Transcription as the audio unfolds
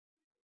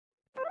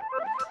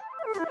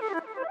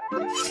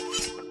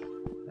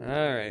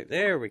Alright,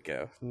 there we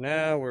go.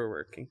 Now we're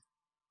working.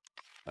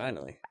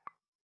 Finally.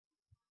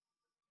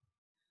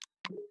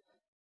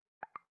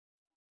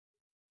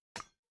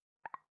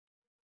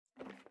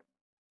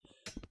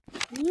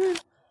 Yeah.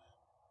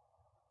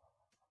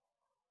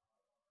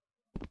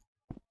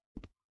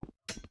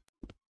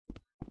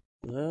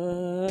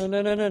 No,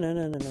 no, no, no, no,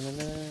 no, no, no.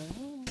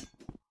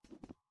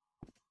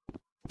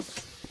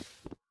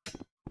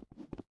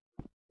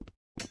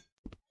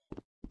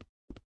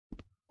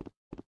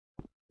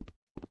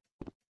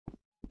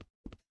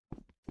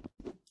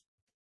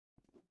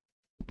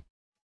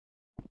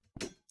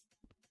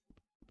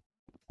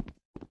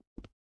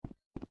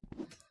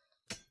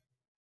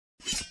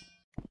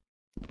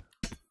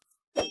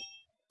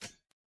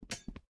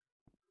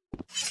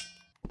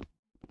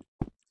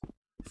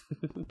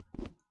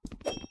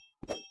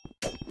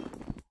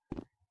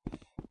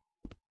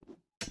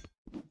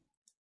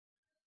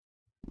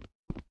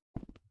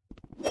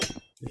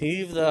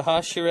 Leave the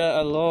Hashira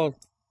alone.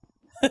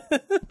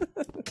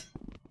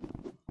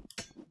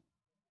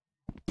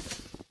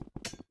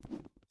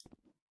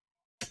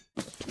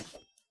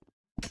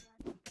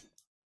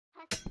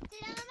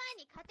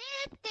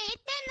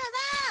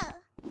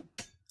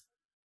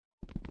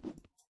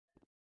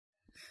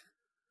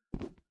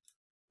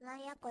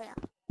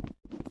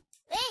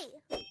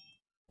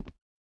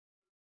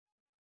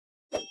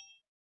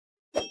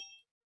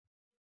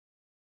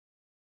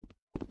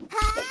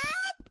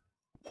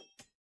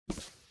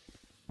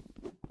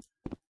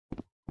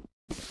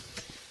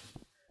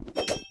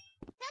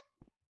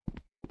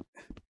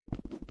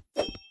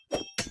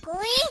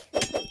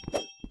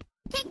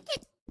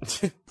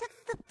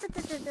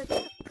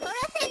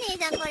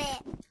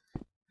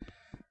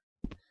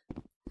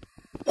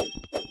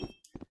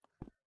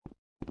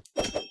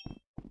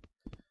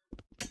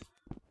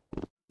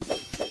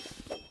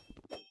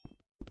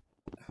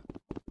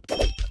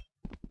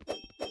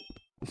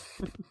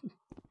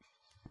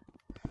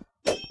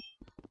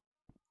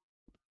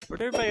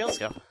 Where'd everybody else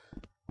go?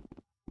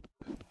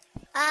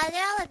 They're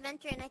all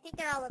adventuring. I think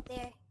they're all up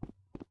there.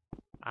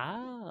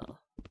 Oh.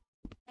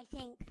 I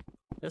think.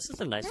 This is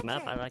a nice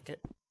map. I like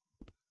it.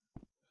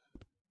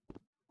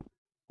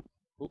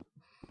 Ooh.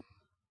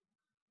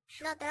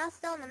 No, they're all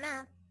still on the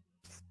map.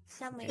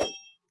 Somewhere. Okay.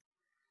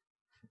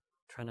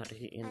 Try not to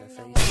hit you in the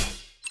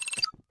face.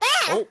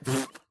 Oh!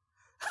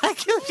 I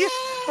killed you!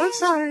 I'm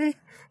sorry.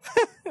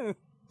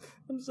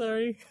 I'm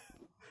sorry.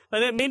 I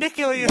didn't mean to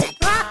kill you.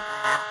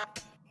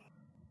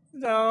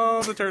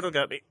 No, the turtle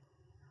got me.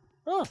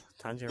 Oh,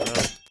 Tanjiro.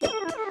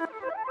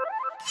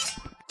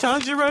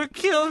 Tanjiro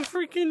killed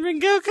freaking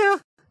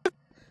Rengoku!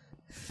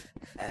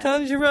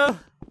 Tanjiro!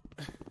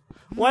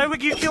 Why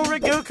would you kill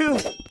Rengoku?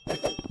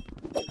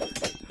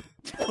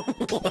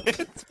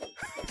 What?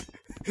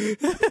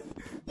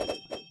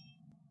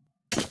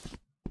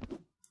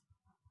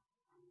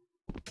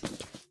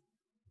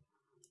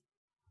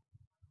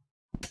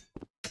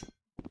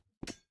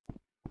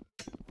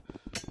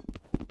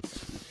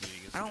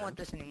 I don't want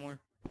this anymore.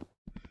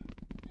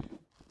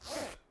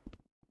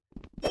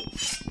 I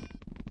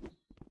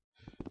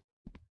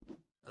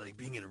like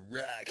being in a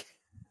rack.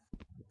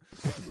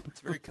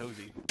 It's very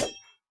cozy.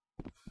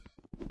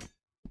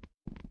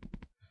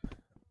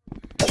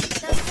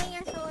 Don't swing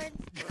your swords.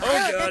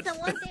 Oh, God. That's the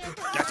one thing I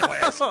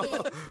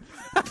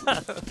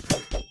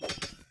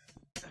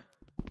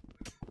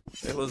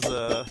It was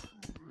a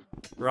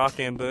rock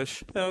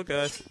ambush. Oh,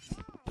 God.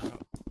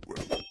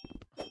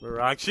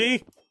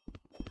 Mirachi?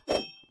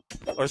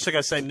 Or should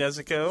I say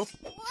Nezuko?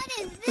 What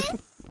is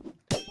this?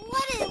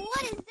 What is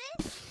this?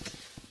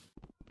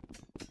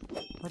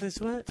 What is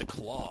what? The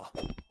claw.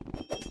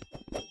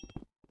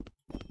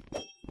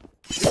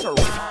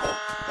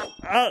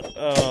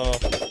 Uh-oh.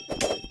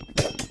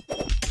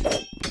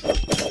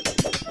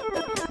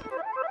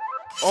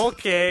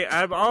 Okay,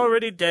 I'm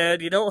already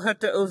dead. You don't have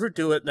to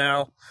overdo it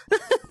now.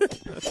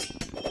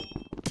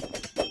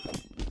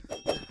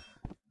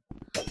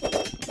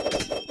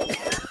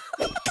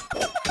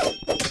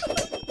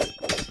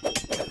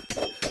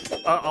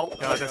 Oh,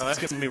 God, that's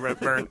giving me red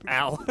burn.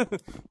 Ow.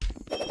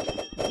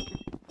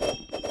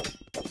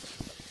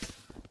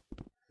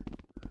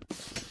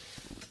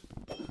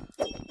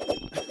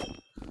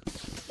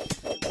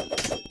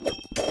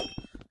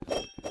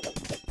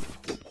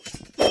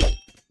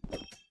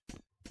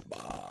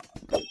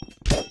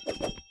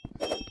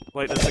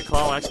 Wait, does the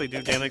claw actually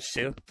do damage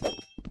too?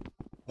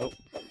 Nope.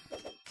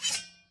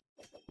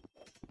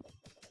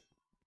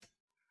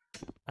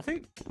 I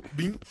think...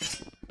 Bing.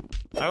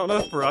 I don't know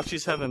if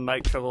Barachi's having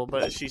mic trouble,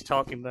 but she's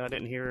talking, but I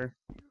didn't hear her.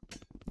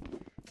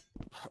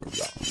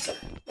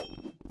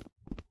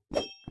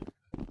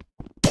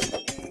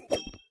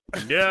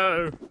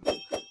 No!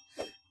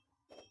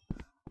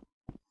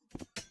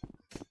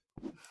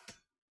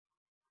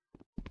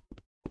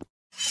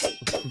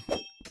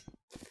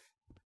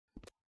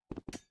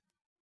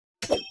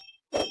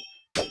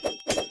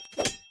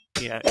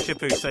 Yeah,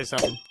 Chippu, say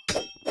something.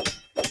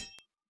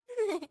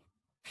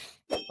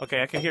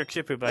 Okay, I can hear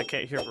Chippu, but I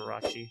can't hear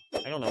Barachi.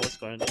 I don't know what's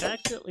going on. Did I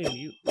accidentally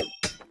mute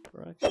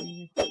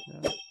Barachi?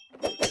 No.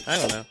 I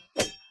don't know.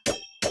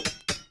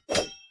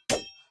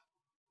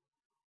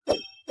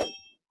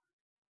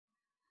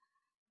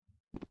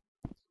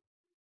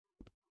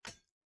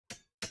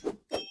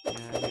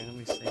 Yeah, here, let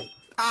me see.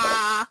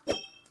 Ah!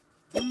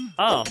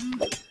 Oh.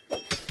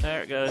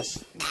 There it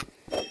goes.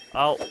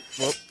 Oh,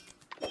 whoop.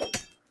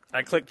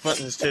 I clicked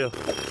buttons too.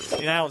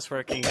 Now it's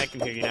working. I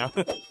can hear you now.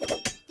 Okay.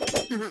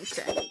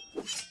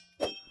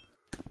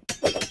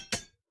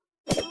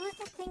 What was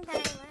the thing that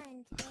I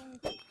learned? I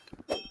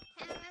can't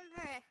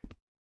remember.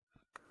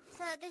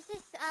 So there's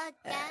this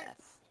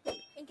dance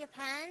in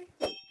Japan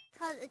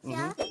called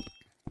Uchiha.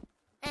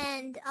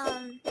 And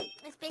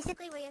it's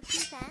basically where you have two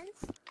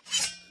fans.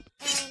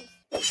 And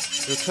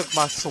You took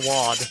my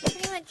sword.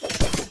 pretty much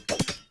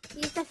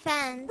use the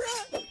fans.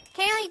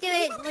 Can't really do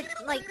it with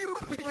like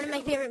one of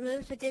my favorite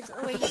moves, which is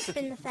where you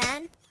spin the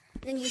fan,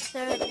 then you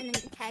throw it and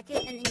then you catch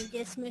it, and then you do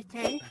a smooth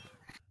turn.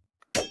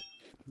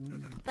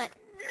 But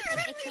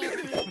I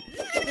can't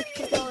with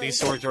controllers. These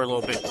swords are a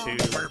little bit too...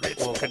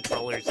 Little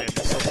controllers and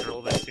the swords are a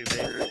little bit too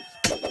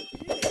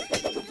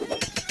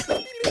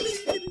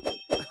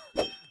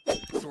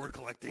big. Sword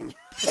collecting.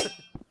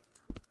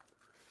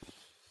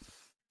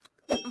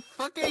 What the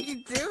fuck are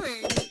you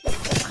doing?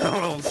 I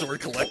don't know, I'm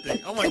sword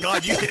collecting. Oh my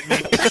god, you hit me!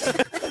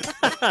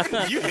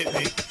 You hit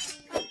me!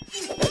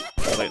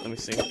 Wait, let me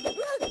see. Kind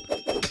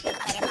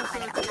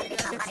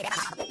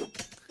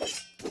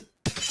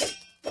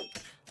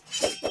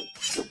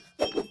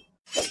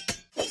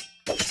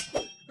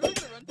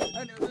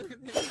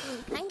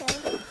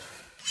of.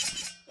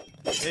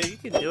 Yeah, you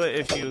can do it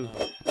if you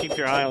keep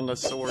your eye on the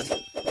sword.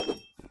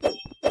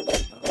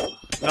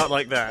 Not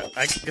like that.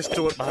 I just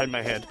do it behind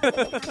my head.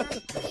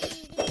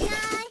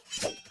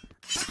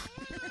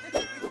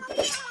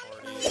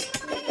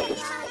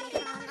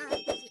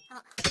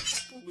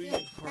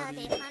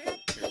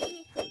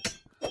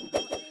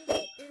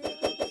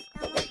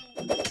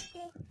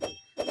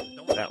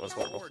 That was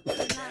horrible.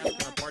 Can I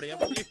party up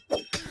with you?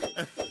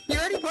 You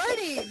already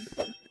partied!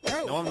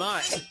 No, I'm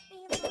not.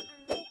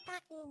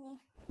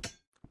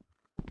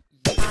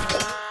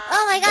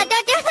 Oh my god,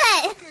 don't do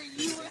that!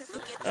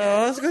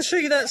 Oh, I was gonna show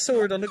you that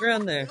sword on the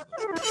ground there.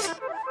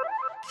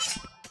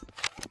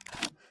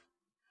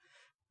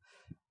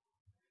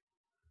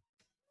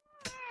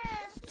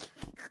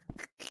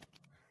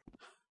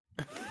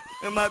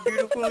 Am I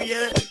beautiful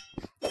yet?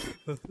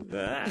 Am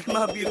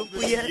I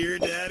beautiful yet? Your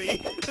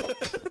daddy.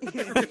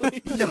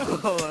 No,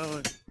 hold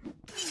on.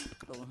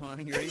 Hold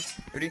on, you ready?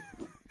 Ready?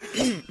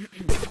 It's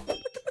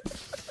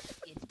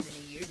been a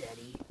year,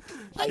 Daddy.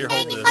 Here,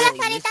 Hey, hold Nicola,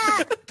 this.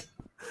 Sarita!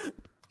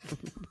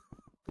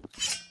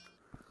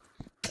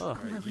 Oh,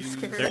 Use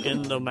they're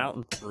in the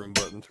mountain. room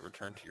button to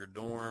return to your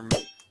dorm.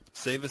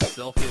 Save a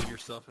selfie of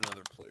yourself and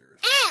other players.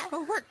 Ah!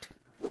 Oh, it worked.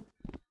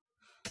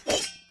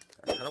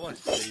 How do I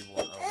save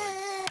one?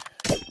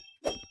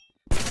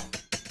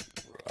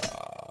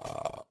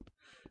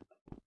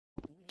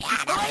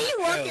 Why are you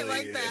walking Hell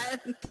like yeah. that?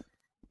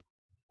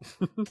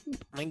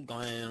 I'm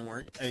going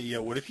work. Hey, yeah,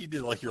 what if you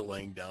did like your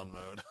laying down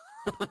mode?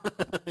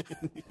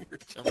 You're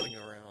jumping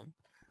around.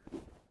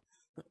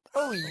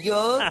 Oh,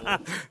 yeah.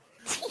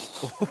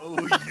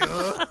 Oh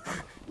yeah.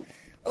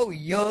 Oh,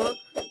 yeah.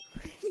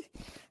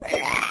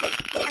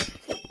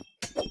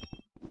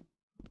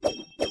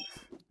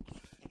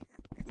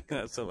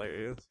 That's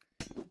hilarious.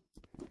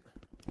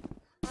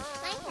 My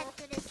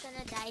headset is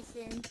gonna die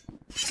soon.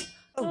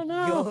 Oh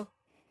no!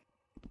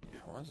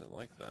 Why is it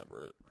like that,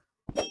 Britt?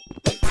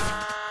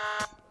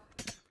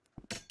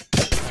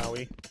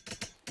 Howie.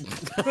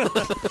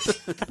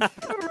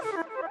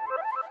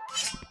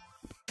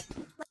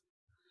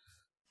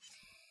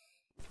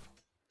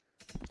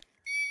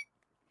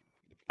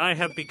 I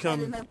have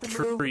become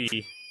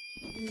tree.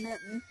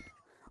 Nothing.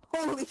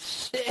 Holy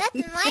shit. That's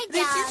my Did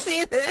you job.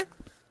 see that?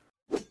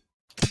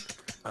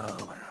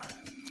 Oh my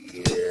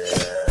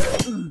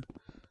god.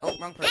 Oh,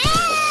 wrong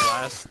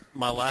person.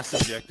 My last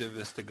objective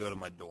is to go to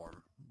my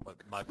dorm, but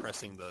by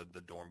pressing the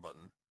dorm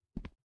button.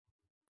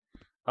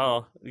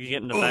 Oh, you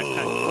get in the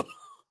backpack.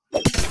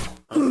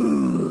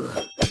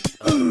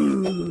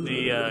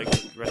 The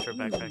retro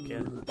backpack,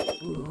 yeah.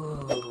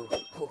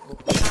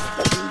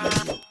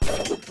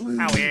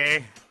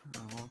 Howie!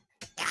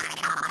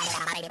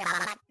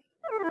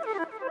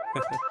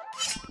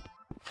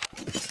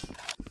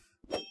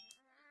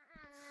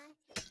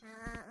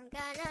 I'm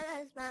gonna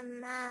lose my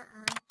mind.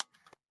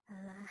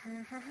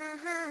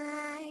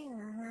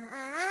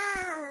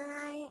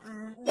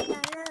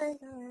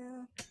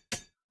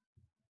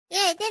 Yeah,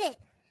 I did it.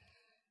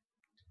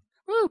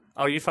 Woo!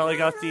 Oh, you finally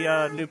got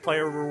the new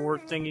player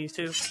reward thingies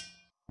too?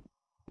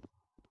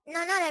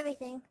 No, not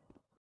everything.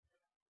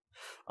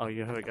 Oh,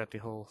 you haven't got the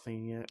whole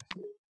thing yet.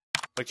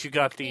 But you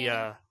got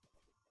the,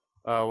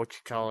 what you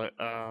call it,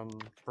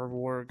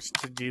 rewards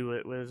to do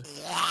it with.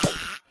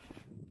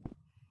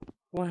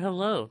 Well,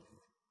 hello,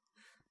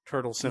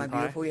 Turtle Am I Senpai.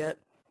 beautiful yet?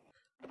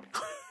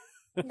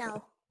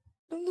 No.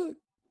 Don't look.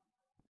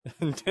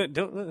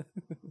 Don't look.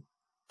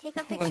 Take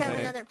a picture of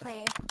another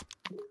player.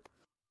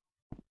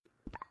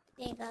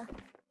 There you go.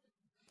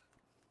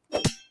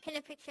 Get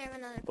a picture of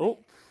another player. Oh.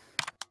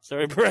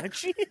 Sorry,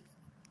 Barachi.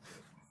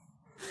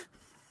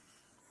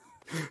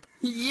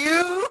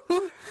 You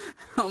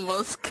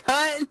almost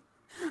cut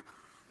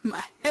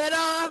my head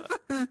off.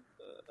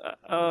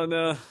 Oh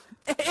no.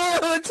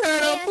 Ew,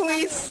 Turtle,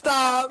 please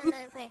stop. Come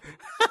over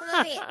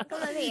here.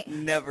 Come over here.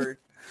 Never.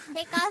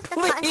 Take off the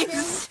costume.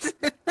 Please.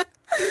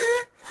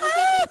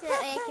 Okay, so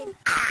that way I can...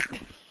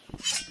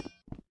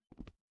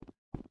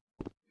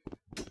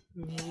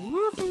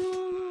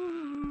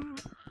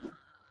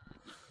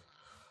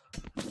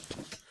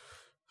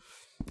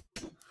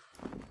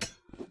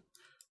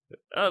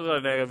 Oh,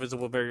 the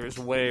invisible barrier is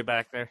way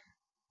back there.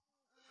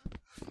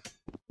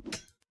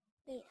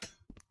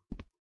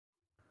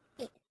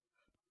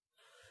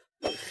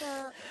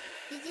 So,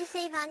 did you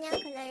save Anya?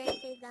 Because I already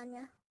saved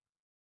Anya.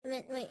 I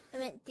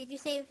meant, did you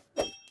save...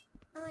 Oh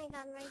my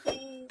god, my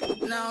brain...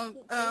 No,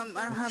 I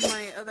don't have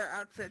my other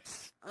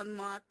outfits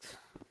unlocked.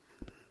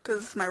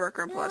 Because it's my Rec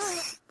Room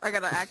Plus. I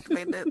gotta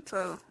activate it,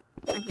 so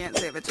I can't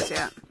save it just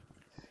yet.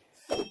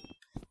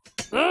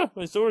 Ah,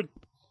 my sword.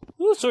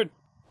 Ooh, sword.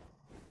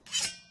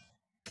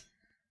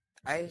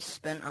 I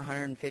spent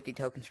 150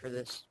 tokens for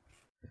this.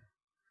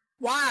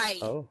 Why?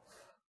 Oh.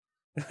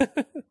 Oh,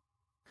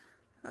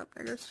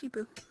 there goes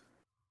Shibu.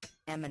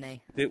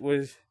 M&A.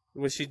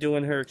 Was she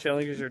doing her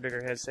challenges or did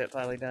her headset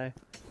finally die?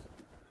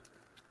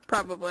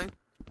 Probably.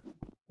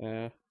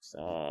 Yeah.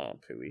 Oh,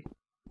 pooey.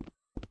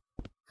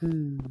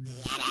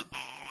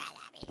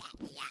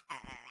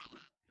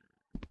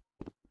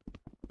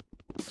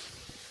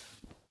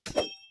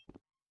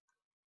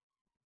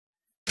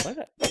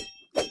 What?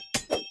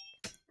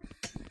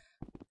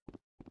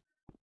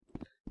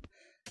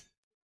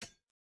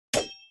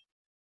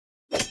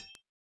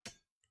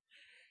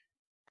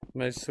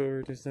 My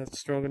sword is not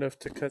strong enough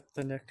to cut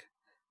the neck.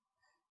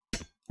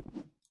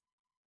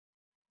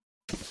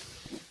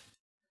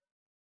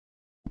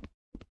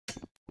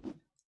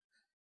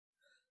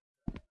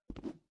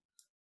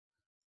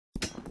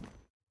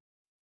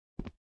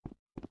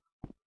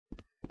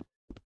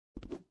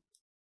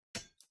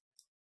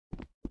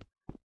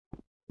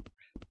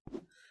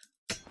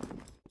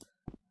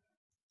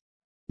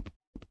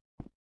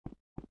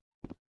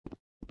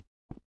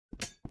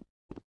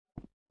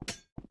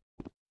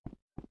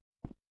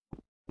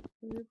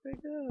 Where'd they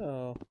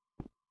go?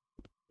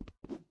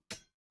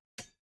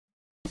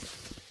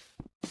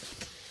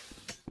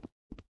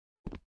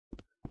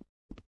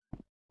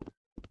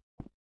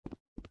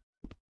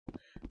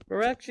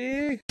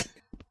 Barachi!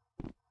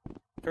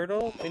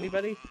 Turtle?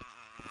 Anybody?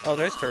 Oh,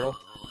 there's Turtle.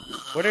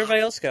 Where'd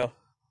everybody else go?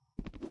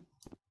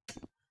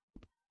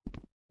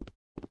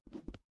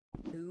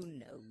 Who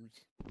knows?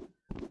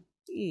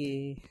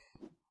 Yeah.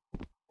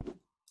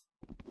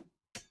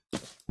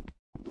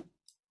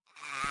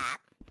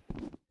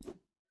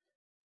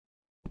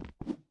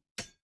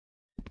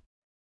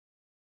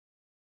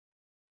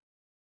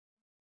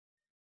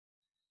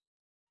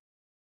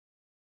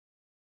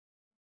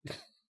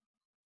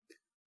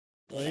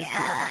 I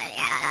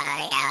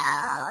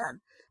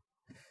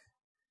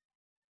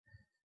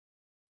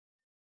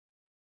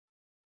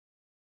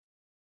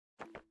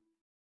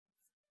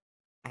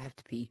have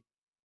to pee.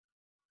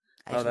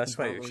 Oh, As that's you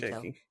can why you're probably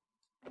tell. shaking.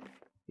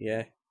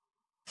 Yeah.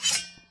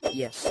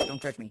 Yes,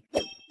 don't touch me.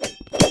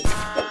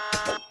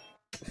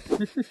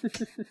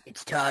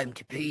 It's time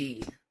to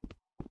pee.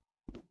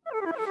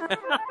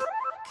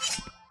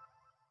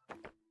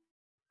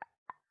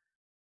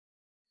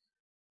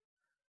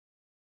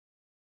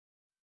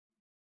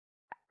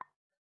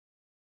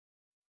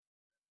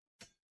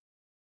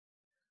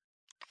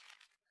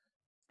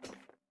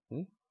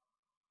 Hmm?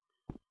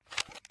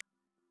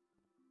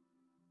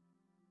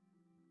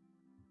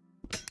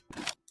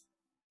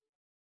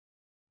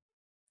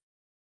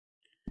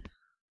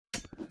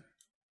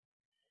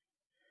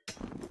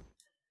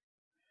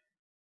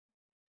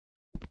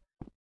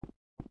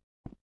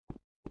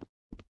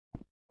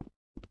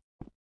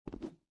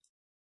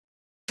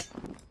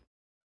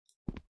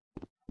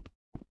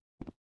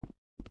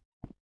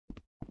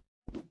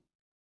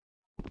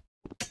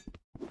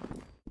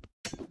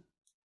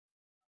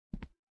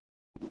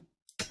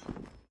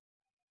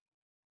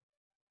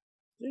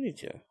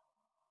 Did you?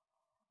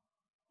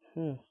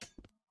 Huh.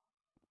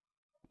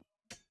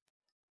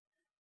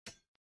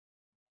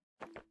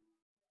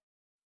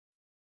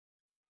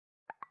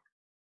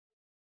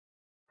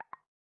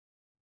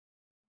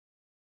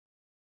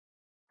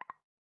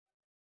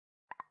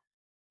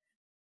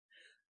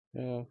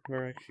 Oh,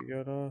 where actually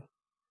got off.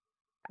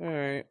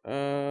 Alright,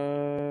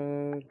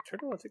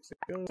 Turtle, I think it's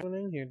going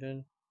in here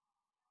then.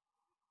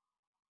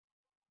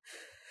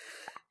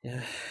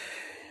 Yeah.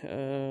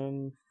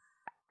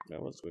 I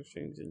want to switch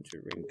things into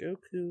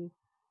Rengoku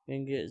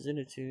and get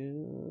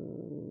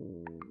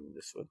Zenitsu.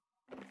 This one.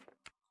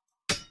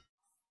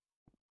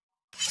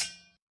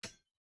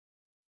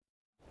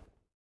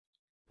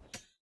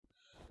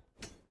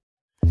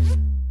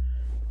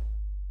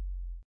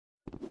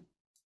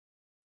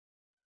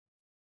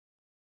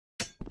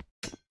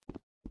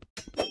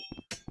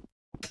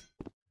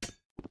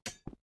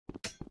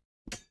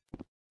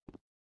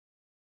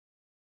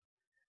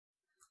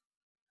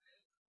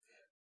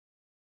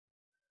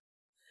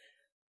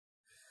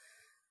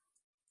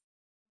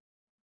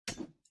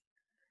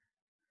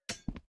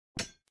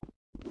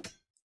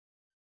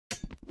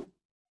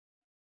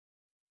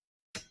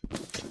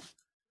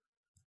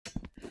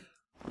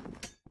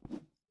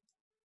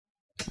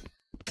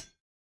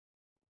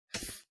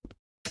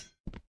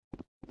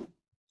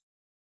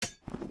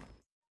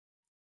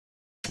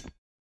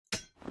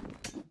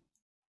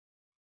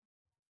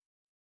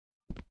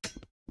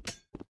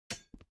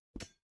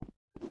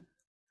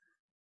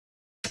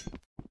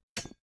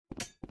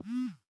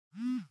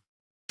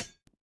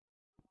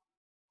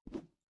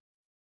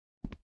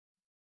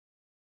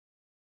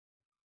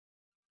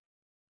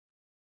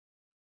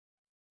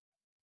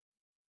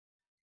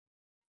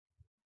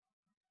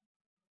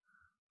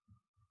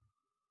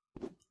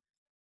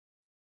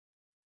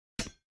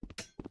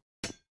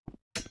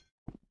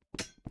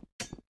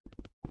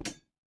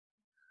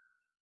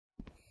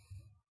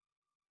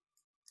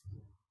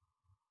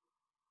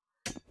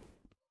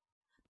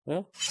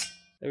 Well,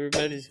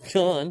 everybody's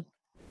gone.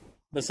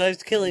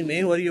 Besides killing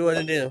me, what do you want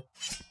to do?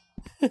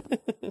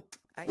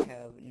 I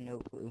have no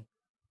clue.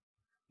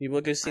 You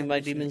want to go see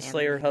my Demon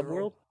Slayer hub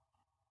world?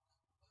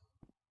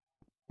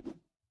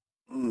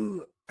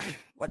 Ooh.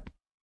 What?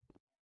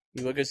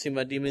 You want to go see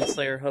my Demon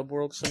Slayer hub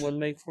world someone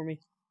made for me?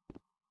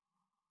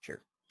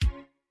 Sure.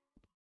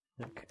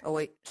 Okay. Oh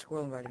wait,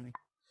 Squirrel invited me.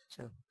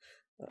 So,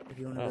 if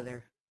you want to go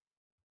there.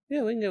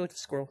 Yeah, we can go with the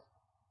squirrel.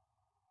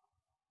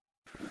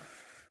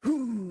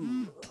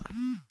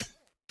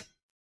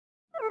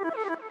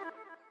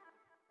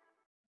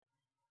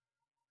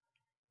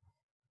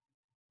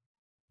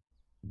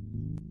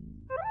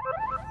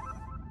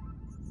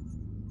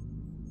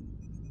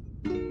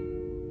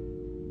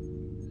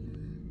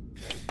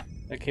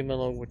 I came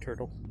along with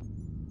Turtle.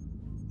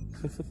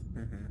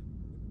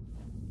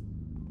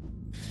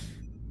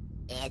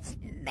 It's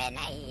been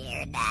a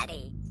year,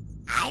 Daddy.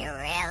 I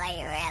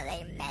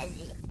really miss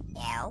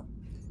you.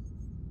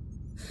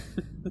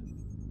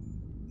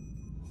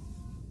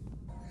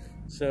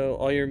 So,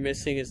 all you're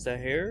missing is the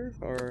hair,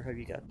 or have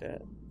you got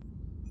that?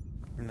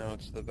 No,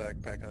 it's the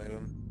backpack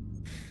item.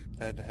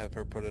 I had to have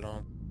her put it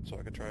on so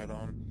I could try it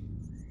on.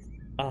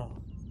 Oh,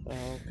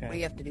 okay. What do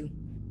you have to do?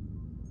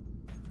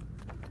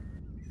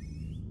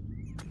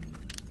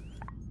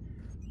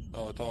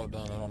 Oh, it's all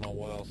done. I don't know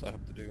what else I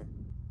have to do.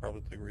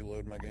 Probably to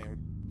reload my game.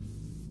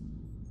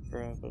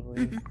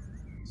 Probably.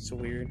 It's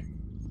weird.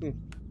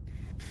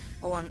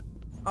 Hold on.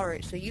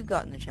 Alright, so you've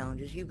gotten the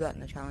challenges, and you've gotten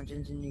the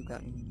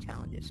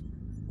challenges.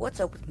 What's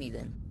up with me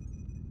then?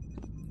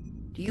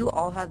 Do you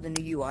all have the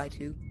new UI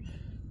too?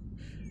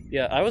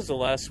 Yeah, I was the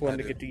last one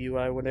to get the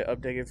UI when it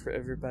updated for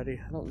everybody.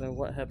 I don't know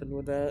what happened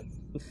with that.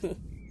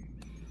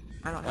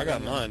 I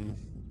got mine.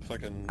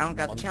 Fucking. I don't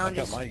got the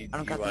challenges. I I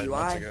don't got the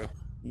UI.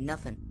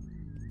 Nothing.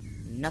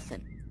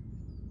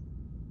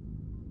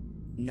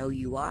 No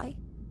UI?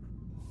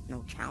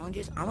 No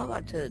challenges? I'm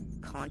about to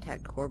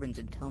contact Corbin's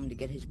and tell him to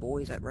get his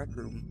boys at Rec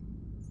Room.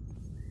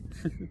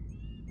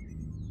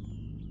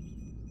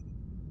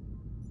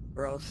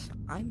 Or else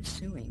I'm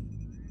suing.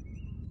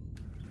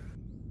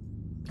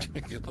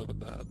 Good luck with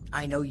that.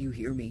 I know you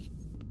hear me.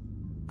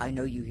 I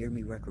know you hear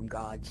me, Rec Room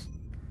gods.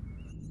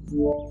 Give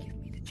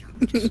me the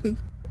challenges.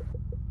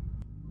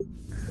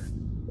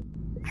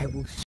 I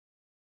will.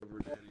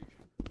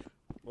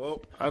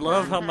 Well, I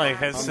love how my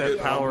headset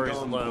power is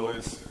low.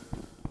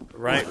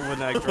 Right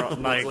when I drop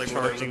my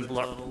charging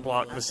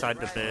block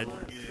beside the bed.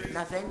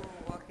 Nothing.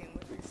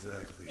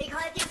 Exactly.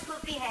 Because you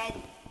poopy head.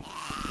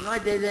 No, I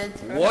didn't.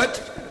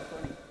 What?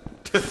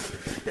 That's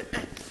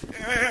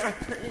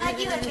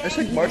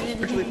like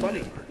marginally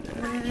funny.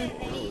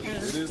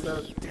 It is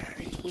that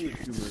fluid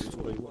humor is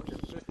what I like.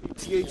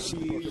 THC,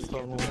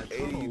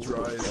 80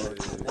 dry.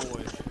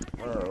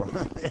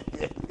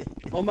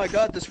 Oh my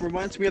god, this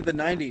reminds me of the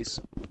 90s.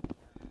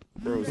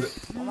 Bro, is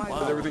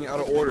everything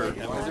out of order?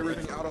 Why is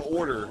everything out of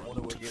order?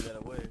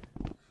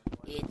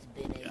 It's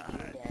been a year.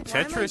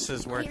 Tetris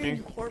is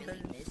working.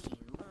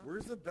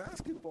 Where's the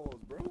basketballs,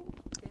 bro?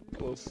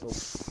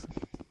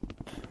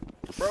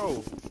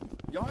 Bro,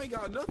 y'all ain't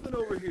got nothing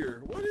over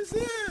here. What is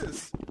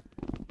this?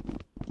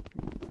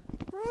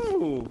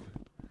 Bro.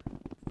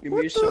 Give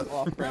me some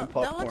off-brand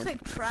popcorn. That looks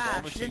like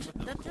trash. That's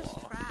just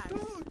trash.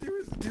 Dog,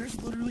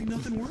 there's literally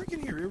nothing working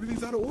here.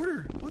 Everything's out of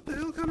order. What the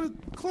hell kind of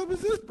club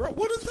is this, bro?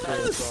 What is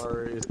this?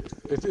 Sorry.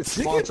 It's Ticket,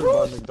 sponsored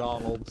bro? by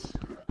McDonald's.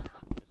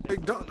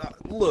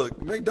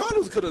 Look,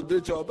 McDonald's could have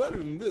did y'all better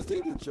than this.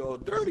 They did y'all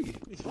dirty.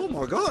 Oh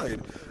my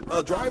god.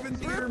 A drive-in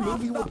theater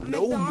movie with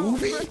no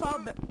movie?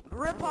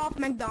 Rip off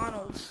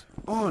McDonald's.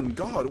 On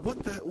God,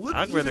 what the? What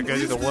I'd rather go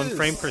to the 1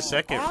 frame per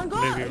second On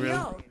God, movie room.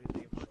 yo.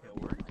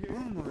 Oh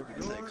my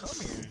god.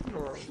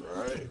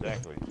 Right,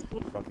 exactly.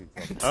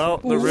 Oh,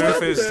 the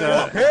roof is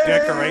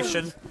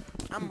decoration.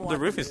 The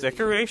roof is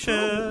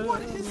decoration.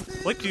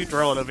 Look, you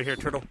draw it over here,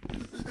 Turtle.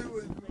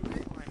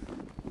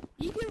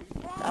 You can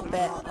I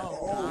bet.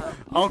 Oh,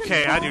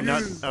 Okay, I do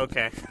not.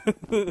 Okay.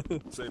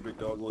 Say, big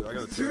dog, look, I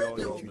gotta tell y'all,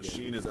 y'all's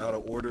machine is out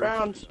of order.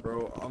 Browns.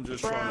 Bro, I'm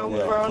just Browns, trying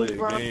to Browns,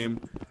 play a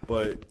game,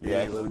 but you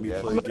ain't letting me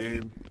play a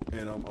game,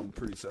 and I'm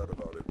pretty sad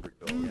about it, big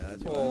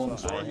dog. Oh, I'm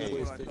sorry.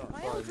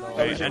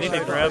 Hey, I need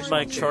to grab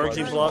my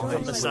charging block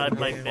from beside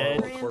my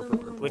bed,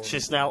 which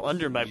is now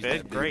under my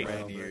bed. Great. I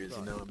have the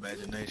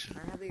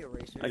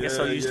eraser. I guess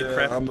I'll use the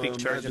craft I'm big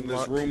charging imagine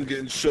this block. room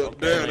getting shut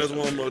down. That's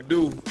what I'm gonna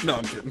do. No,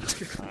 I'm kidding.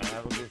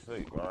 Have a good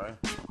sleep, alright?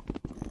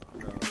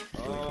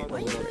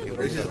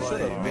 It's just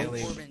like,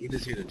 mainly, we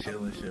just here to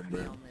chill and shit,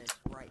 bro.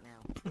 Right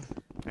now.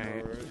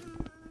 Alright.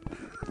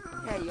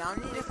 Hey, y'all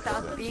need to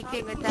stop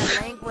speaking with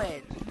that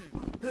language.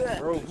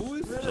 Bro, who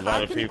is There's a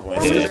lot of people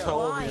in He's here.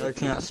 telling me I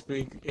can't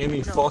speak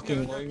any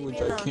fucking language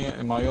I can't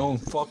in my own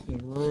fucking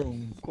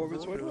room.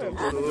 Corbin's, what do I have?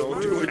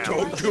 Don't do it,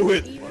 don't do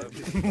it.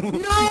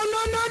 No.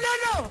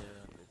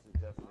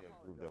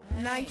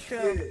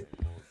 Nitro.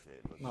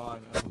 No, I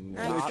know.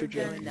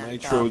 Nitrogen.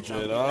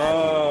 Nitrogen.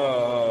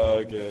 Ah,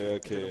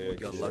 okay.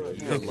 You're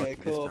lucky. Okay,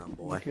 cool.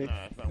 Okay.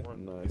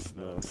 Nice.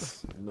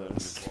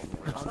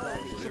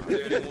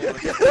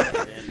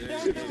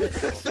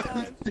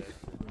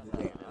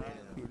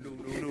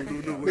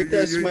 Make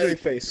that smiley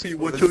face.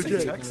 What's your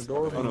text?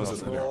 Oh, Oh, no, it's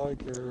just in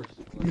there.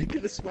 Make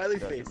it a smiley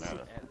face.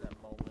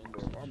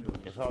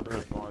 It's hard to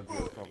respond to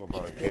talk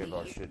about a kid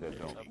about shit that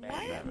don't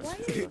matter. Why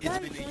is you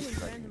guys running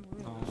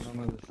randomly?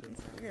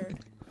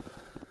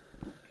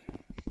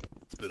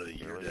 It's been a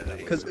year,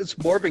 Daddy. Because it's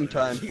morbing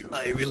time.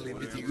 I really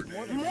miss you.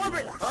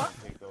 Morbid, huh?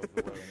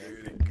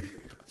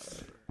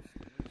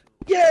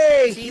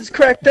 Yay! He's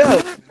cracked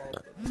out.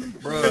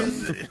 Bro,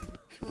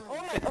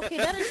 Okay,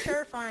 that is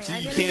terrifying. I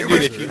you didn't can't do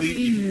it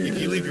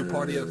if you leave your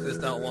party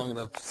assist out long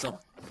enough. Some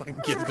fucking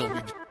kid's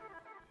gonna be.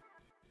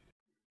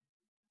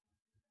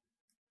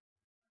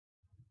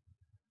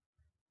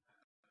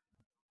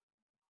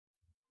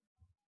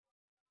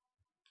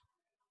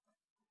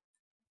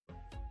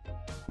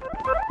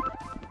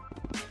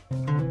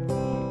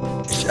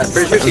 I'm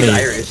pretty sure she's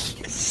Irish.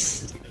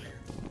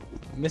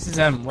 Mrs.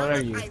 M, what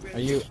are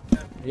you?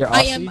 You're Aussie?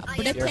 I am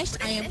British.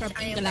 I am from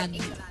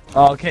England.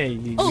 Oh, okay.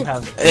 You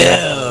have. Ew.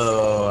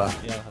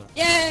 Yeah.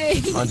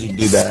 Yay! How'd you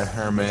do that,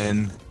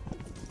 Herman?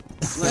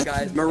 Look,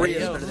 guys,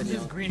 Maria's better than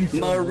you.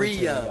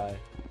 Maria.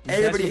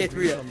 Everybody hates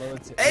Maria.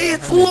 Military. Hey,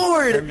 it's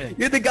Lord! Herman.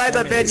 You're the guy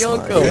that banned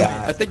Herman. Yonko.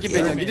 Yeah. I think you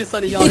banned him. You just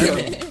signed a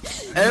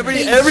Yonko.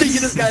 Everybody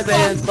give this guy a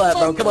hand slap,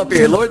 bro. Come up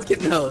here. Lord's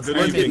getting host. Good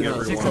Lord's getting evening,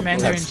 host. It's your everyone.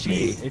 commander in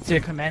chief. It's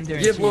your commander in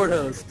chief. Give Lord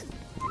host.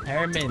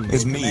 Herman.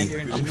 It's me.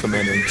 Commander-in-Chief. I'm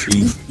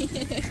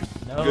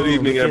commander-in-chief. No, Good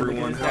evening, look at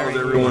everyone. this How's guy.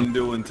 everyone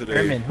doing today?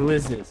 Herman, who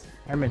is this?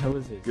 Herman, who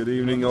is this? Good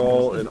evening,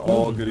 all, and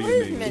all good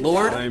evening.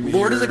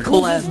 Lord is a here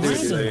cool ass to dude.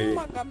 say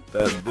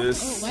that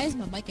this Oh, why is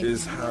my mic?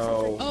 is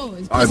how Oh,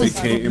 it's I because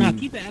became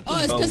Oh,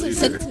 it's because a of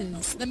leader.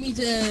 sentence. Let me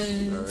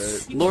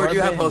just. Alright. Lord,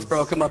 you have host,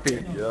 bro. Come up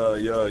here.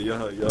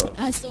 Yeah.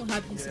 I still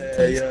have you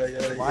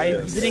sentence. Why?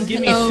 You didn't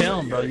give me Hello.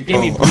 film, bro. You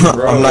gave me.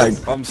 I'm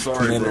like, I'm sorry,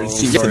 bro. I'm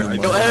Commander-in-Chief sorry.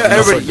 anymore. Yo, Enough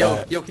everybody, of yo,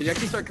 that. can you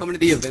actually start coming to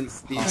the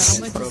events? The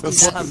events, I'm bro. gonna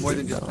People have more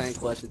than just fan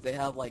questions. They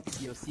have like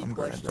COC I'm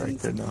glad right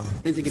questions. there now.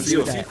 Things you can do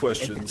with COC that.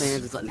 questions. If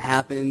plans, if something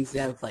happens,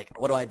 yeah, it's like,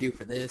 what do I do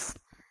for this?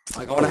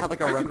 Like, I want to have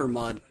like a record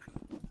mod.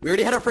 We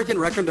already had a freaking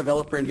record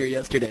developer in here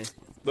yesterday.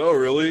 Oh,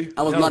 really?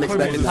 I was No, not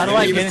Corbin, expecting how that. do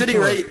I He was get sitting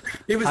into right. it?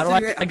 He was How do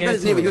sitting I right. I get forgot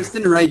his into name, but he it? was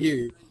sitting right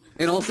here.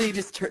 And also, he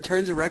just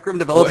turns a Rec Room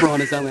developer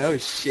on us. I'm like, oh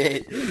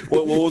shit.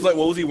 What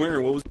was he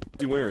wearing? What was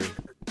he wearing?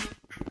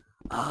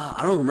 I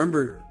don't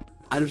remember.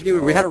 I just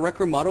remember we had a Rec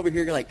Room mod over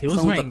here, like He was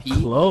someone wearing with a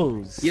P.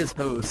 clothes. He has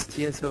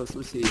host.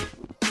 Let's see.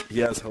 He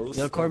has host.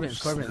 Yo, Corbin.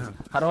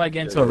 How do I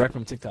get into a rec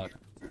from TikTok?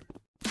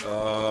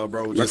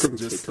 Bro,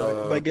 just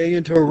By getting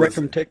into a wreck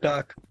from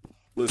TikTok.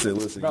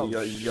 listen. Bro.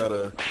 You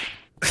gotta.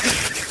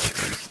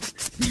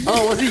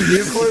 Oh, was it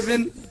you,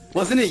 Corbin?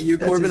 Wasn't it you,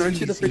 Corbin? his Aren't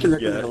you the easy. freaking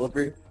Rec Room Yeah.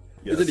 developer?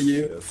 Yes, Is it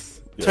you?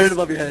 Yes. Turn it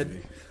above your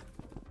head.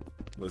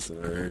 Listen,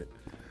 alright.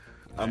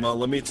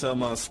 Let me tell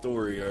my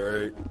story,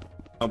 alright?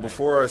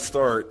 Before I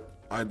start,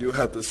 I do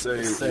have to say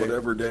Yes, sir.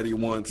 whatever Daddy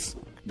wants,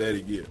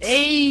 Daddy gets.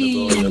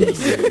 Hey! That's all I have to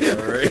say,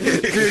 alright?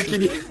 Dude,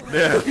 can you?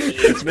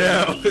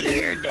 Now.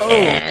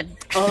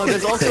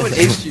 There's also an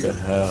issue.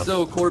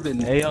 So, Corbin.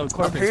 Hey, yo,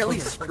 Corbin. Apparently,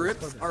 Corbin.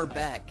 scripts are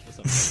back.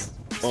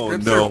 Oh,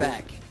 Scripts no. are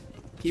back.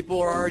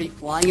 People are already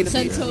flying into the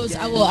Sentos,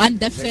 I will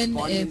undeafen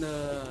spawning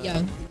if. Yeah,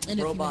 in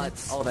a few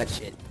robots, minutes. all that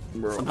shit.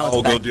 Bro, Somehow it's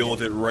I'll go back. deal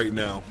with it right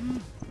now.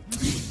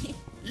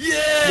 Yeah,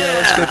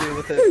 let's go deal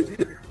with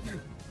it.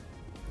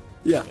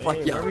 Yeah, fuck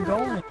Hey, yeah. where are we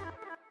going?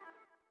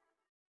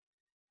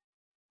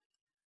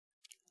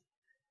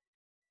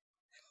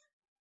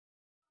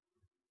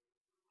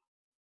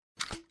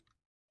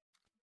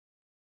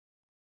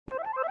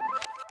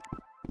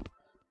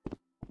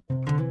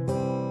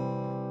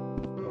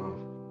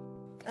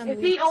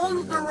 If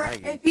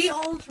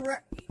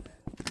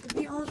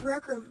he owns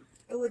Rec Room,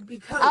 it would be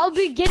Coach. I'll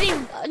be getting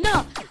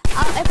no.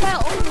 If I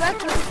own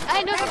record,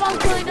 I no spawn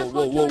killing. No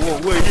spawn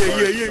killing.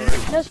 Wait,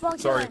 yeah. No spawn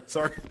Sorry.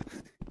 killing.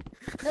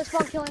 No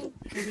spawn killing.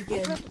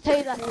 I'm supposed to tell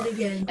you that.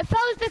 If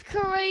I was the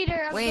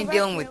creator of We the ain't Rec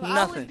dealing with Room, I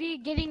nothing. would be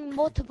getting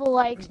multiple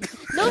likes.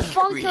 No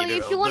spawn killing.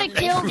 If you want to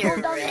kill,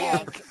 go down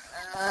there.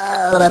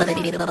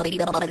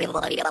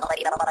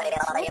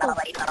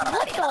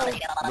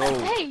 No.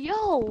 Hey,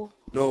 yo.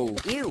 No. Ew.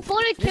 If you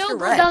want to kill, Mr.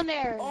 go Rat. down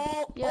there.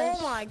 Oh, Yes.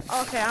 oh my.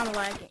 Okay, I'm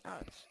lagging.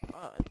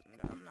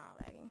 I'm not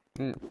lagging.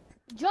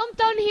 Jump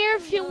down here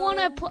if you want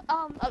to put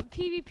a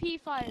PvP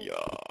fight. You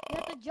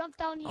have to jump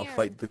down here. I'll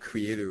fight the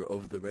creator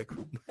of the Rec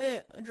Room.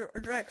 Hey,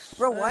 Drex.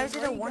 Bro, why is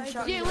it a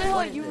one-shot? Yeah, wait, hold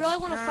on. You really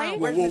want to fight?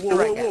 Where's Whoa, Mr. whoa,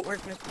 Right whoa, guy? whoa.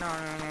 Where's Mr.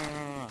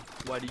 No.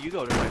 Why do you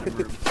go to Rec Room?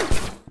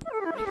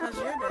 Because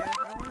you're there.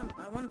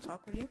 I want to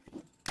talk with you.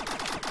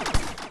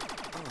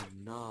 Oh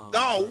no.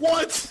 Oh,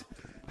 what?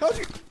 How'd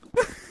you?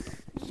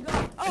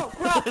 Oh,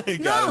 crap. He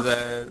No. got his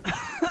ass.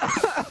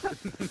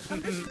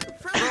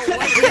 Bro,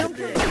 what killed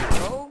it,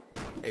 bro?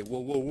 Hey,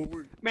 whoa.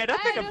 Man, I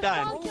think I'm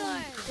done.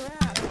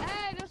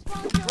 Hey, no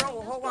spawn killing.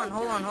 Bro, hold on.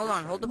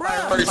 Hold the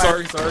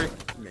Sorry.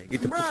 Man,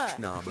 get the Bruh.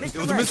 nah, man. It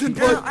was a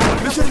misinput.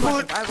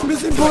 Misinput.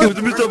 It was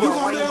a misinput. You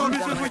calm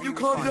down. You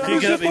calm down.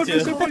 You got me too.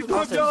 Misinput.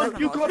 Calm down.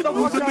 You calm down.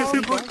 It was a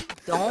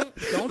misinput.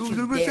 Don't you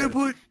dare.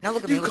 Misinput. Now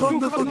look at me. You calm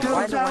the fuck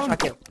Why is it down. one shot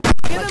kill?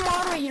 Give him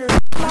moderator.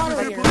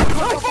 Moderator.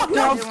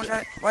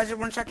 Why is it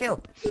one shot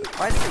kill?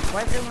 Why is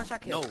it one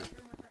shot kill?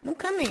 Don't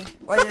come me.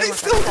 Why did I'm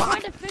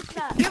trying to fix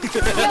that. Yo, I'm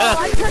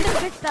trying to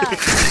fix that.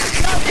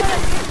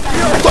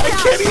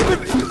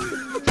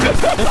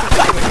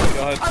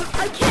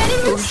 I can't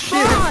even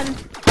spawn.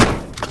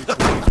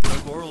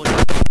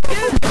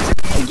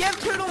 Give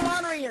Turtle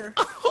moderator.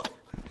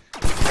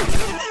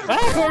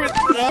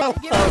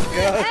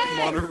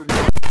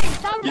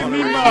 Give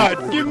me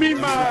mod! Give me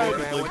mod!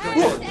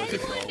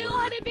 Does anyone know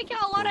how to make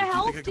out a lot of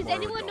health? Does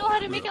anyone know how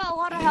to make out a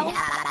lot of health?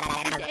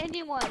 Does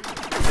anyone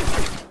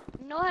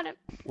know how to...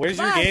 Where's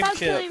your game stop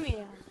chip? killing me.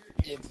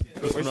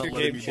 Where's your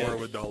game chip?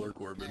 Borrow $1,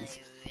 Corbins.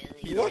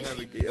 You don't have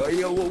a game. Oh,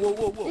 yo,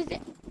 whoa.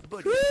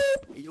 Buddy.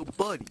 Hey, yo,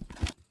 buddy.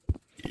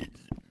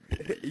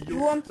 You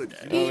want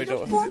No, we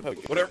don't.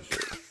 Whatever.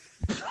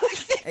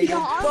 Hey, yo,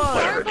 I'm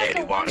sorry buddy.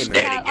 about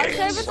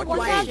the one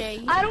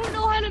time. I don't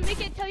know how to make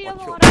it tell you have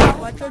a lot of health.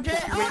 Watch your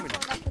jet.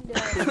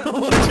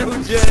 What's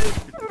your jet?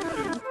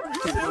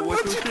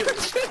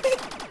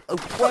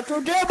 What's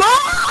your jet?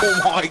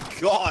 Oh my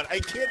god, I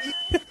can't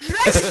even.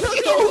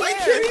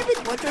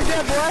 What's your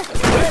jet, boy?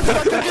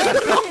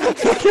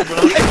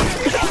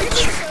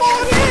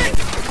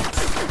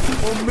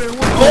 Oh man,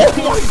 Oh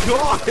my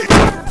god!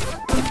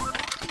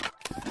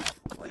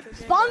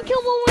 Spawn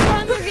kill one more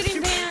time, we're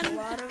getting banned.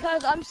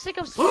 Because I'm sick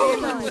of spawn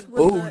killing.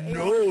 Oh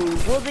no.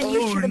 Well, then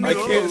you should have I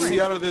can't see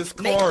out of this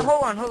car.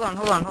 Hold on.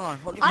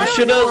 You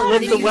should have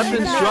let the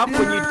weapons drop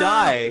when you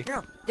die.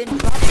 No, then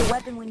drop the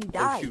weapon when you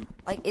die.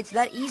 Like, it's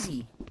that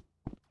easy.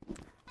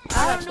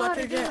 I don't know how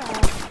to do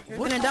that. You're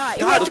gonna die.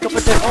 God, look up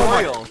at that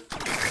oil.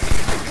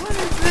 What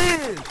is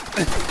this?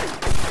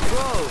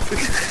 Bro.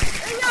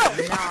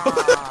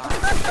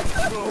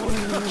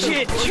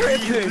 Shit,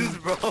 tripping.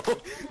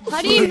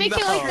 How do you make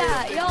it like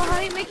that? Yo, how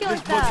do you make it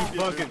like that?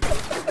 Watch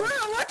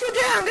your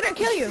jet. I'm gonna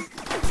kill you.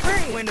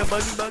 When the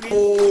buggy.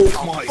 Oh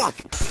my. Fuck.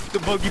 The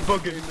buggy.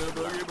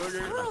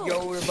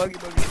 Yo, the buggy.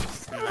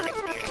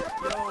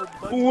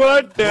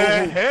 What the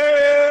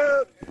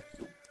hell?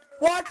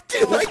 What?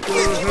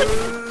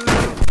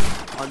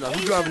 Oh no,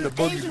 he's driving the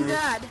buggy, Asian bro.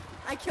 dad.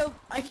 I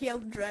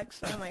killed Drex.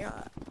 Oh my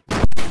god.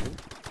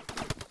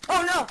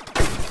 Oh no!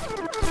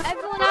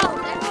 Everyone out!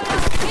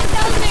 Get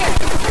down there!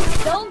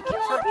 Don't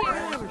kill up here!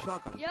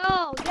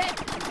 Yo,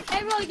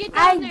 everyone get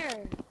down there!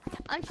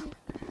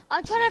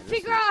 I'm trying to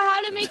figure out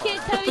how to make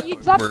it so you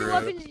drop your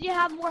weapons and you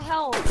have more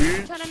health.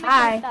 I'm trying to make it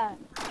like that.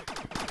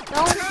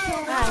 Don't kill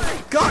me.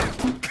 God!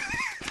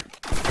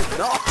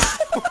 No!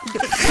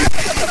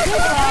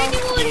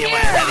 Anyone here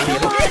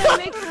know how to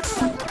make it?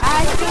 I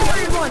killed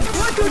everyone!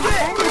 What you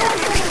did?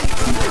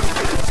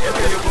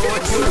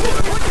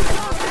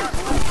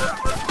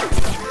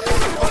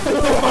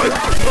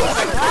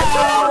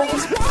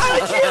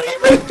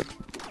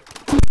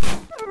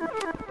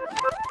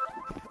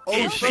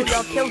 Oh shit,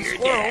 y'all killed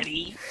Squirrel.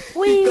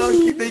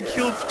 They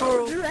killed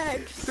Squirrel.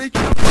 Drex. They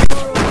killed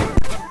Squirrel.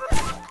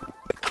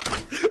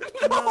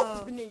 No.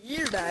 It's been a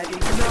year, Daddy. No,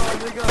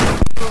 they got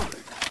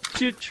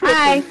Shit,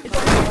 tripping.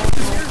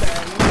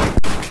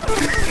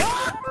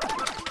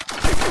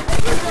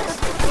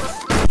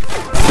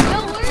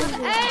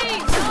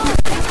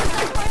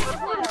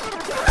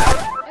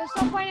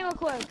 Stop fighting real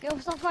quick.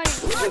 Stop fighting.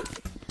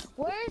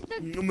 Where's the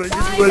Oh, man,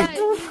 guy you that...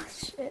 Oh,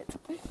 shit.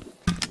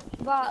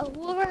 But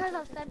whoever has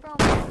a sniper on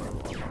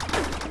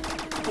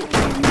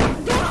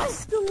That's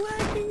still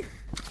lagging.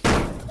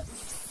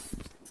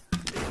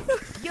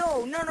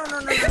 Yo, no.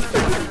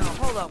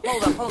 Hold up.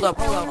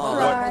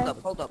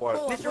 What?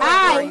 Mr. Rex, Hi.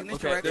 where are you?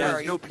 Mr. Rex, where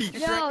are you? peace.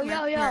 Yo, Hi.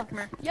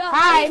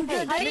 hi,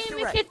 Hey, how do you Mr.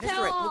 make Rex, it Mr. Rex,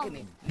 tell? look at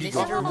me.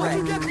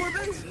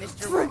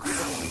 Mr.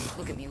 Rex,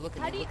 look at me. Look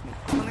at me.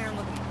 Come here and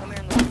look at me.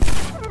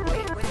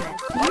 Wait a minute.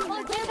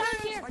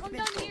 Come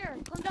down here.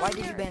 Why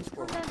did you ban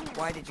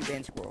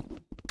Squirrel?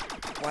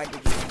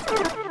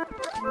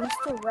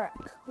 Mr. Rex.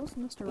 Who's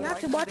Mr. Rex? You have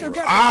to watch your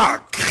jet.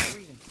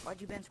 Why'd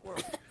you ban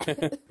Squirrel?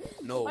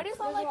 No. Why do you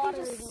sound like you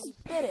just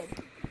spitted?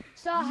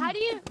 So how do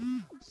you...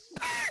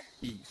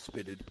 He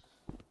spitted.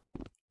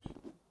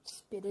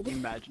 Spitted.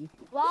 Imagine.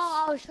 Well,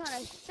 I was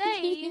trying to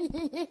say...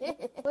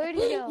 Where'd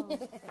he go?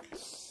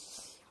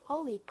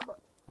 Holy crap.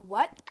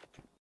 What?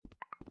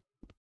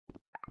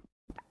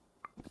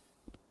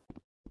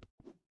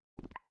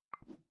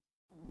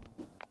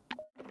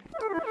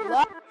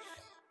 What?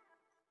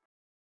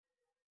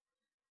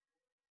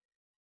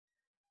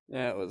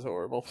 That was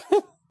horrible.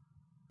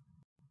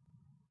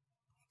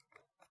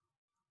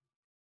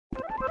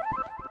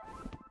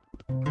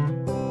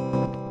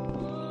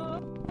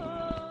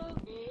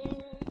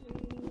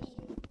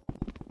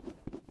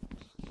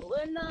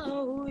 We're not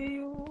who we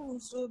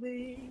used to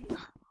be.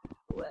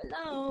 We're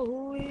not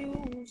who we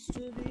used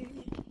to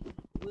be.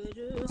 We're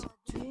just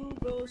two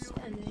ghosts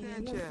standing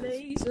in the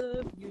place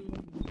of you.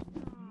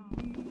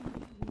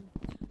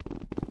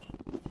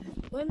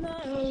 We're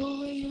not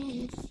who we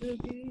used to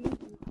be.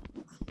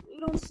 We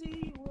don't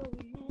see what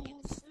we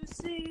used to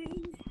see.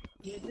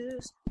 We're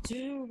just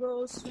two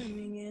ghosts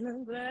swimming in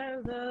a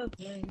glass of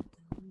plankton.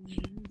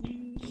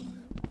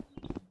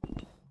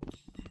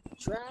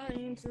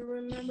 Trying to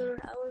remember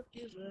how it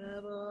feels to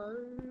have a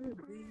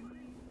heartbeat.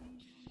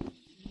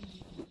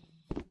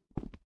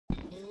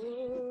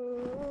 Oh.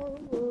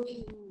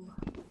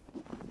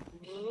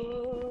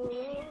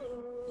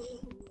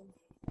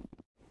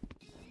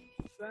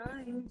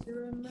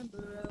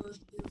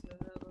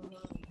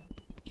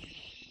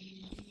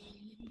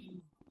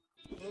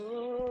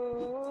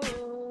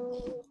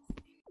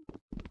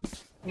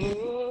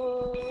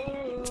 Oh,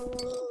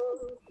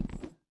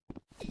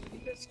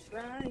 just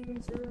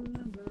trying to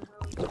remember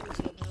how it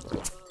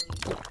was.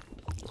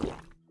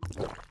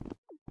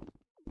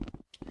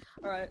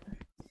 Alright.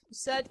 You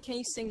said, can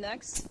you sing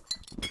next?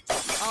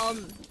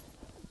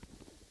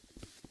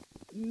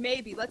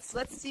 Maybe. Let's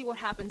see what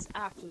happens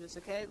after this,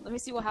 okay? Let me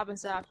see what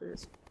happens after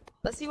this.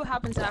 Let's see what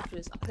happens after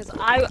this. Because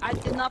I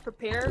did not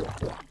prepare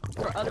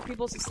for other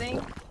people to sing,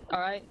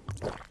 alright?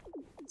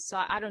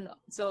 So I don't know.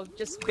 So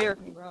just bear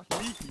with me, bro.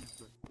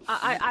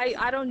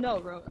 I don't know,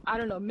 bro. I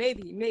don't know.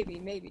 Maybe.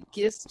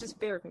 Just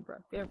bear with me, bro.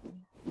 Bear with me.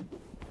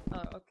 Oh,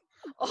 okay.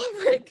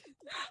 Oh, Rick.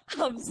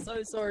 I'm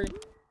so sorry.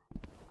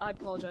 I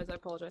apologize.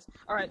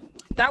 Alright.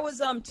 That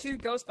was 2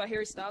 Ghosts by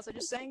Harry Styles I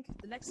just sang.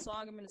 The next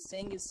song I'm gonna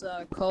sing is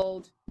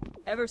called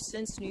Ever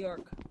Since New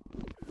York.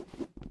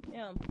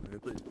 Yeah.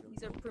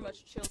 These are pretty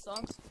much chill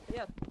songs. But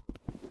yeah.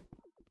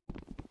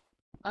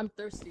 I'm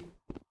thirsty.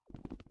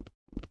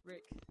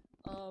 Rick.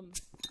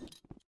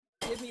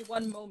 Give me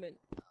one moment.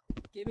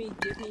 Give me 1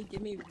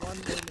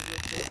 moment real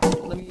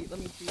quick. Let me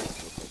do this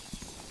real quick.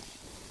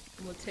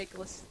 I'm gonna take a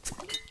listen.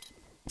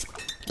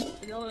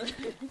 You know,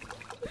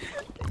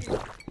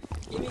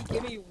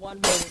 give me 1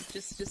 moment.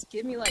 Just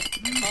give me like a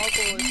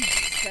couple of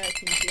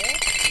seconds, yeah?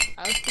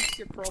 I'll fix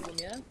your problem,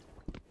 yeah?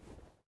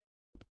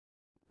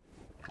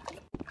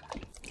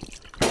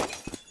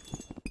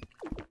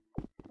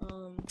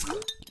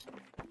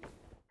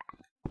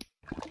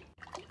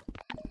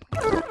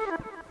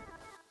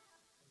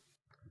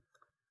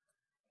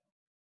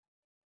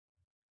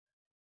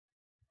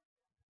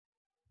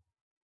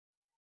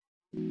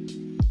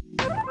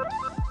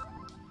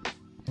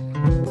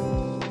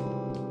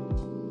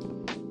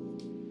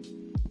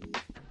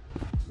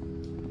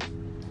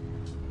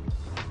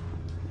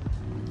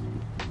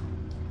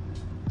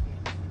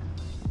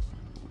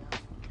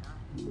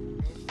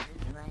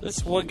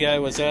 This one guy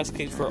was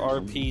asking for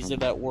RPs in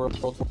that world.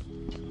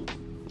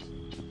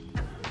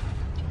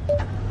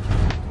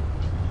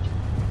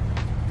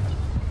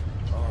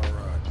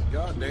 Alright.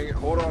 God dang it.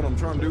 Hold on. I'm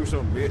trying to do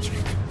something, bitch.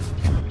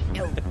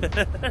 Yo.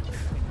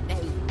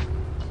 Hey.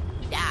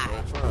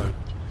 Die. Fine.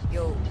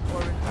 Yo.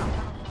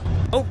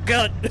 Oh,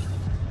 God.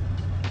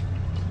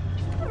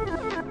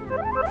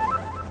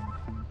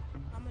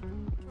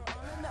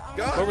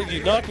 God. Or would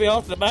you knock me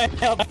off the map?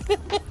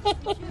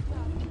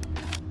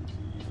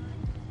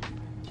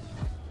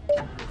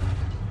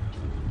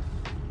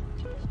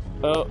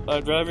 Oh,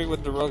 I'm driving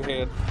with the wrong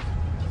hand.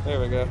 There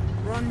we go.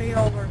 Run me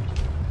over.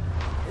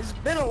 It's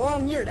been a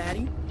long year,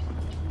 Daddy.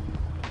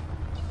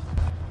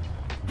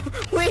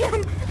 Wait, I'm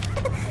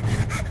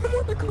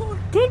on the car.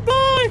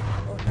 Goodbye!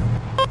 Oh,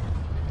 no.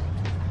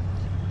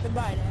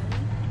 Goodbye, Daddy.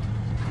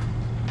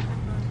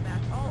 I'm going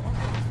back. Oh,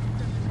 okay.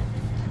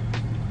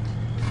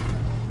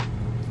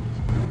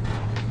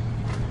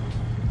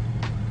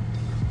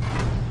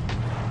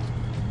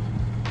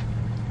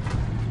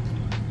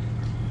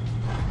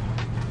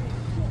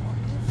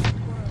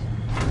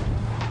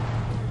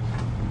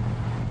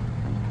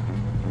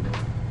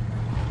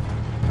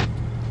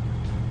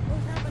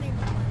 What's happening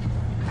with my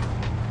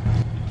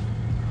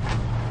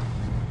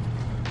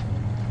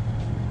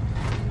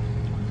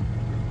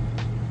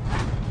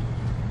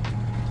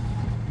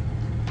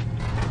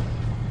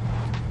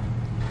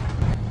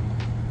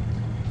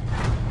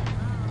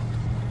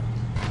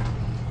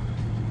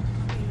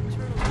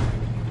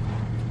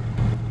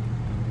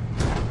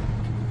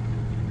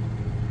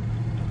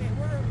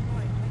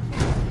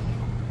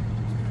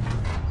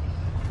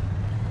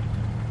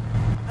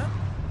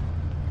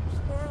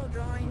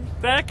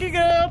Backing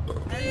up!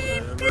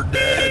 Whatever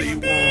Daddy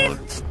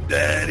wants,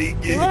 Daddy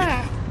gets.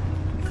 Ah.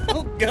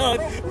 Oh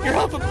God, you're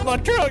off of my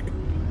truck!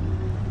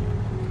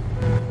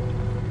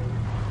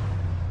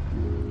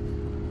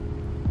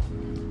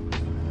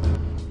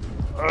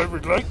 I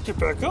would like to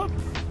back up. Well,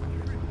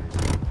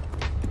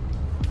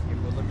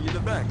 let me in the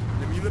back.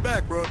 Let me in the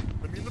back, bro.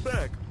 Let me in the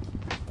back.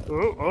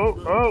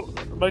 Oh,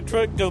 my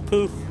truck go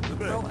poof.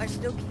 Bro, I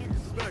still can't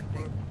see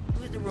anything.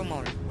 Who's the room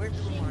owner? Where's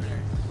the room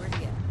owner? Where's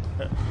he at?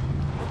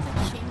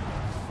 What's the chamber?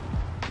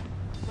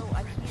 Bro,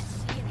 I can't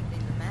see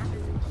anything. The map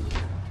isn't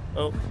here.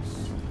 Oh.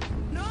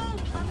 No,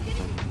 I'm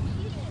getting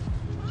heated.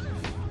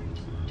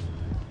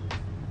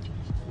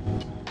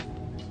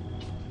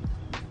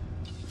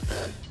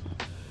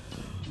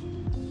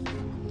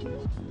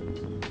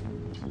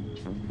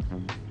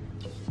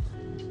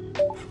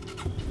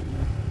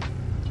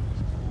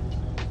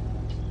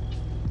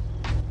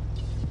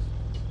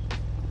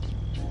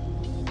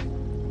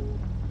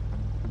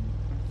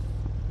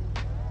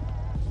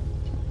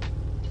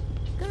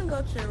 Gonna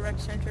go to the rec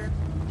center.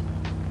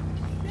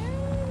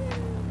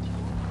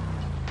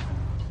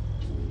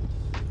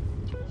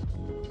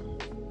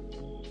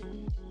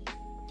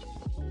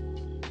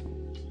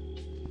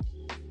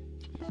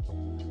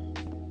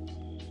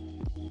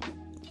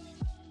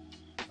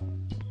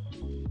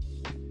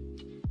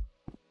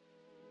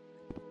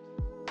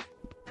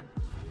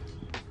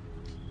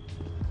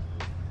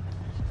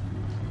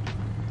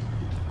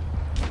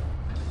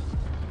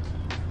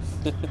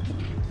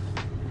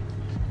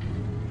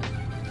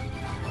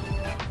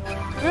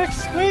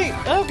 Rex,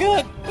 wait. Oh,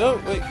 good.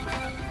 Oh, wait.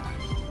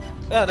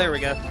 Oh, there we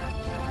go.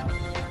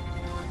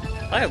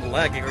 I am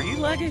lagging. Are you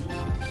lagging?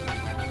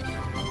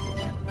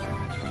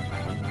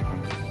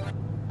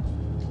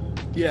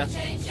 Yeah.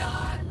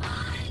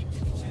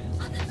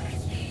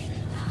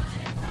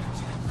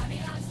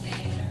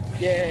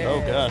 Yeah.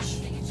 Oh, gosh.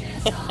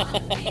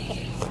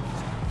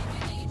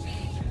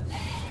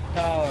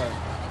 Power.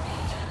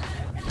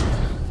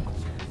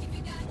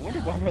 I wonder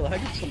why we're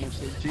lagging so much.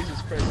 Like,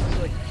 Jesus Christ, it's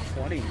like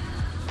 20.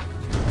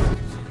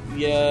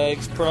 Yeah,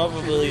 it's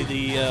probably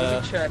the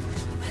Let me check.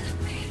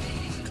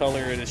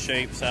 color and the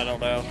shapes. I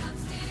don't know.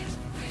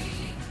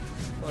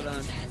 Hold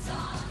on.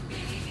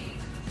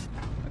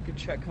 I can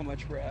check how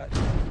much we're at.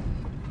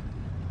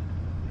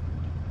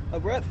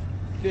 We're at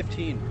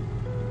 15.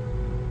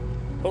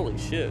 Holy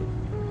shit.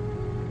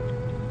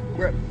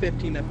 We're at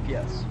 15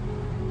 FPS.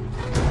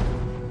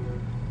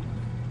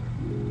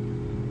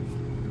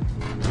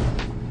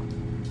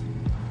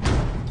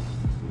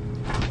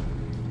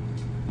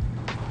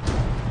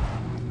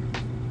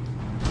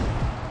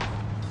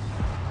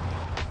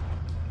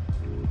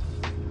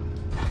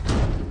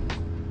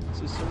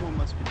 So someone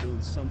must be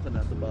doing something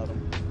at the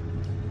bottom.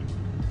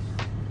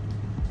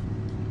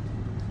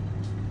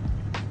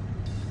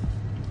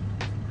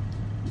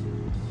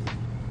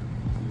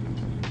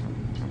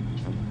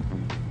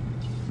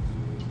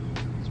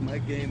 My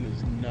game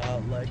is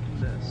not liking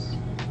this.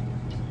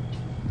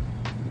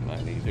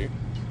 Mine either.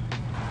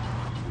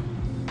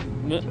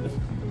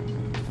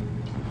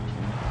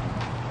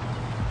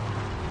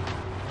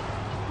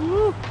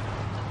 Woo.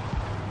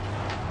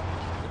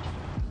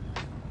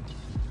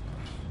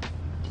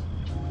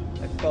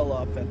 I fell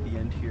off at the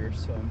end here,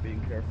 so I'm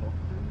being careful.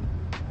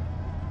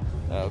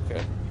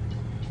 Okay.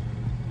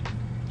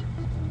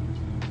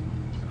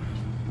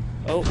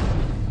 Oh.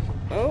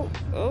 Oh.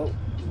 Oh.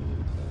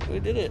 We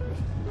did it.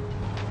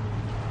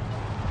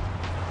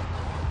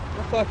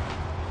 Oh fuck.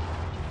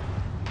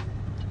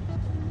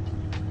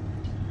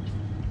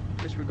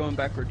 Guess we're going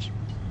backwards.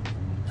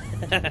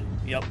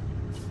 Yep.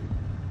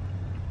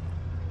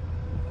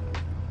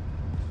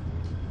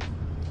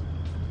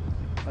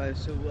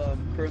 So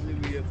currently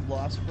we have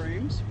lost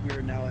frames. We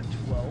are now at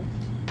 12,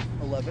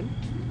 11.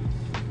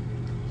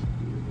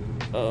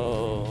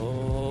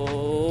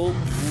 Oh.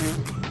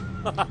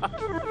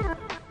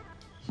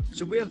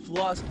 So we have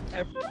lost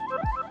every...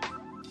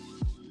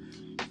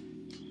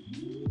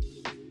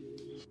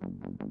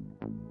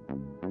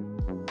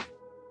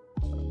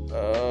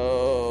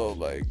 Oh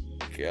my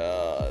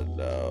god,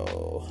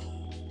 no.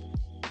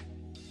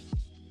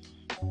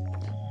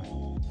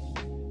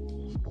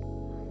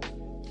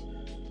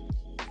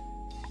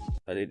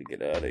 I need to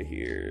get out of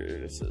here.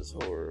 This is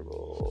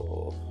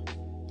horrible.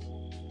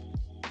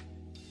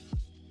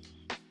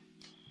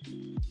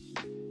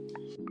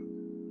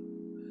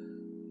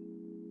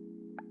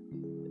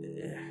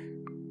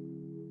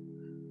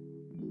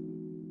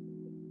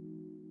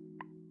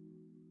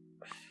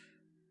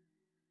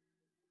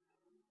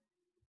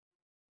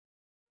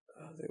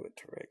 Oh, they went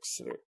to Rec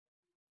Center.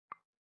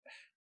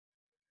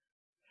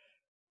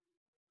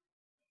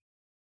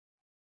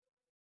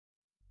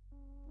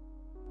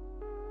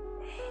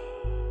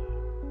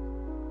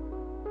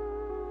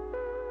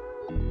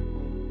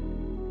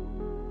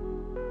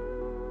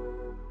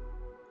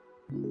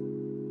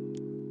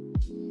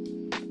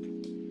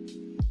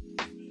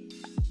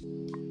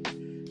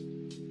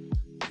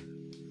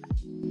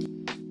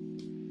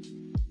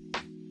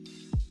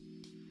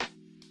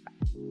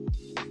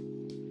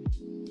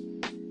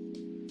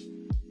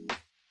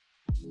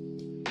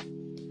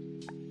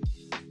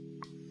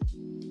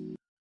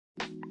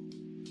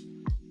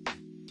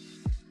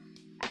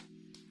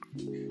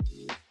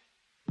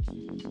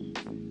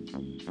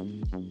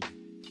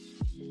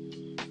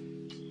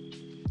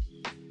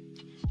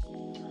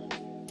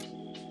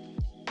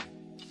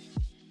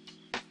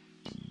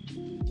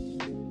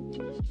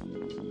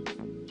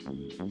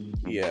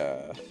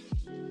 Yeah.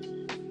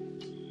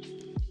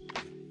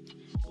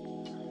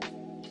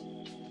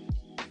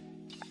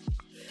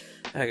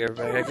 Hi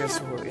everybody, I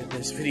guess we'll end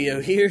this video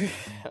here.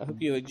 I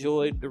hope you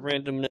enjoyed the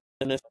randomness.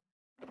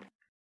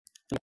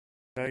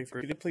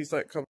 Please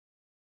like, comment,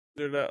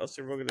 that. I'll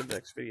see you in the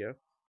next video.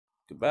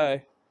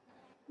 Goodbye.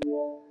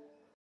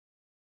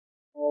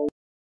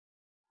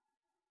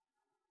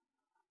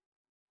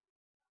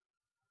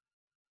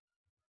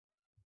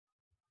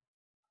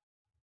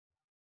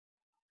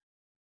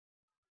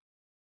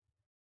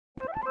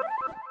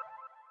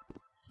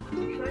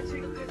 Can I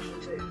take a picture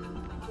too?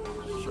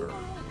 Sure.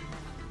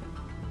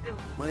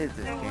 What is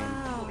this game?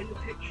 In the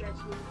picture as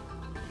well.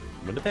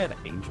 When did they have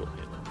angel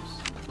hitters?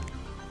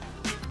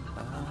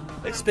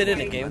 It's been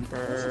in a game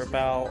for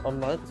about a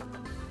month.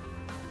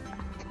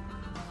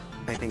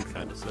 I think so.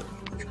 Kind of sick.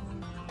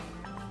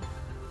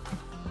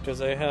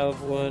 Because I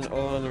have one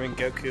on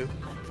Rengoku.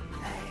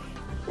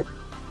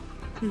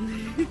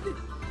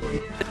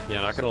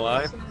 Yeah, not gonna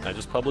lie, I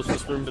just published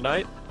this room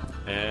tonight,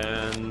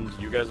 and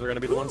you guys are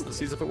gonna be the ones that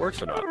sees if it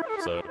works or not.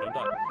 So don't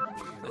die.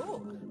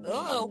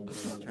 Oh.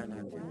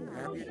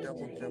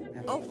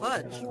 Oh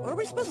fudge! What are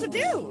we supposed to do?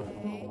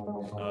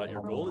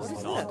 Your goal is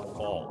not to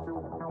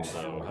fall.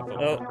 So have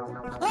fun. Oh.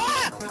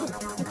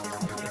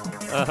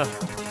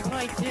 What do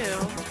I do?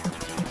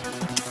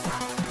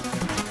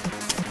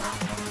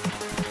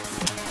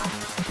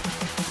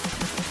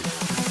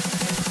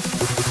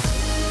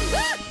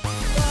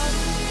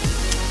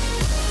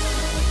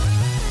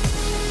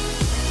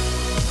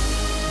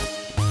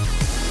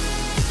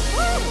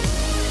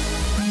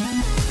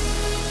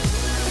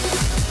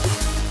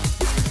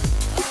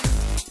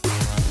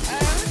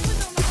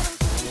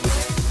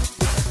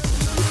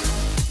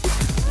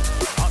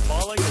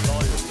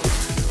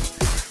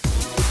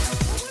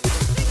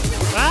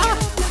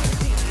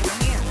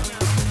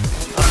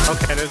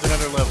 Okay, there's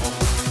another level.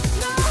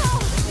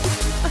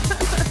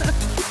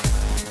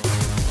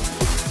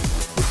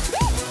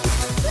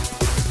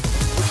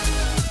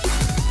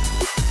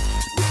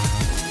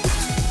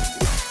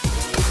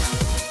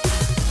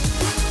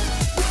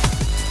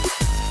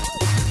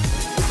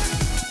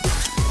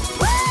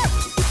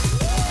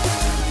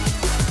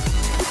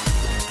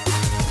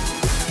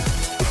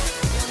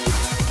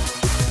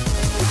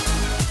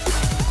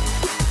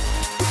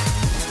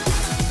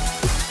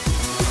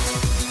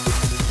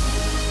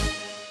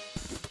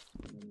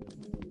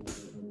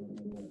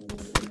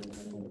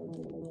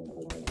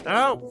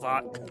 Oh,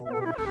 fuck.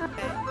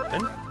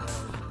 And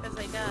Because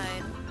I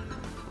died.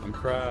 I'm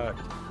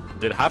cracked.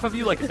 Did half of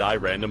you, like, die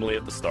randomly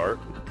at the start?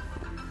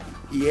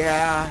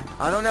 Yeah,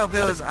 I don't know if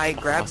it was I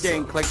grabbed it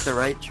and clicked the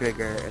right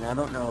trigger, and I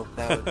don't know if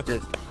that was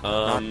just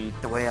not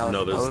the way I was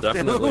No, there's supposed to.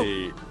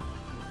 definitely...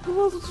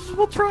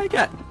 We'll try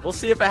again. We'll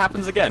see if it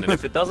happens again, and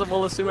if it doesn't,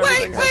 we'll assume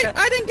everything's Wait! okay.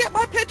 I didn't get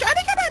my picture! I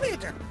didn't get my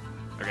picture!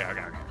 Okay.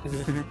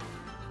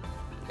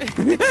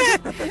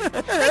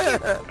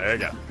 There you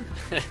go.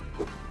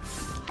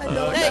 I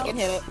know I can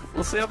hit it.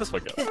 We'll see how this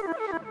one goes.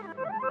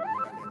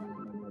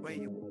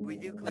 Wait, we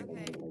do click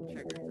the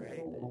trigger,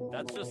 right?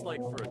 That's just like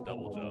for a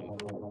double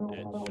jump.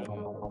 It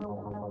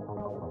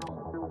shouldn't.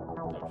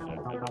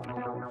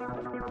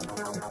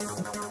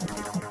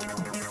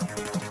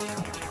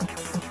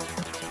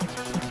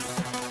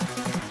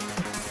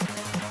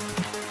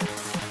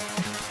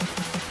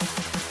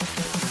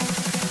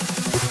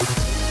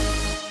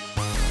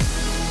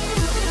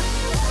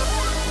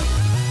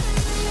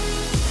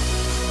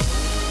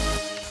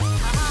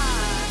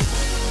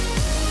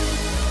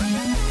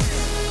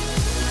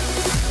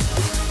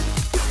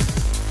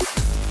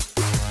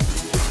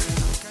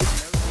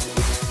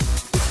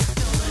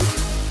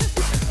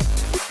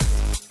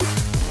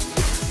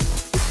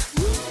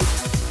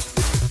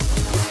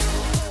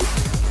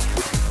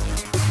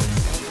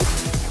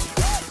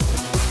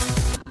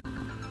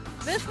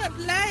 This went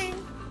lame.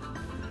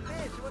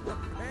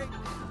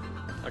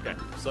 Okay,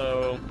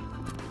 so...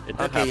 It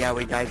did Okay, happen. yeah,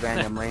 we died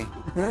randomly.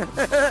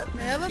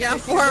 Yeah,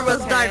 4 of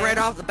us died right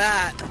off the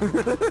bat.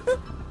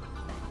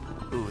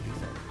 Ooh,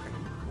 these are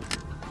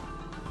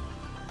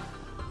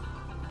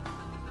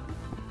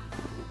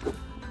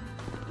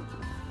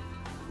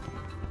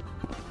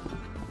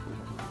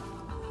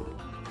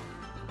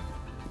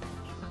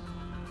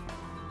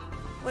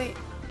Wait.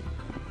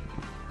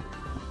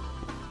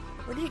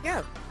 Where did he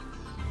go?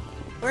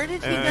 Where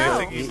did he I go?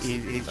 think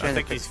he's I trying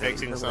think to he's fix it.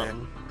 fixing He's over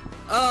something.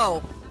 Oh.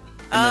 in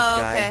the Oh,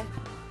 sky. okay.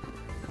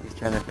 He's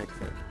trying to fix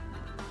it.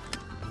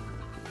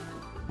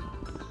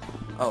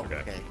 Oh,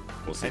 okay.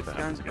 We'll see if that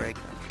Headstone's happens again. break.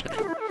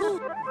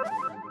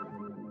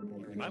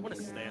 You might want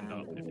to stand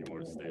up if you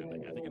want to stand.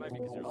 I think it might be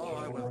because you're... Oh,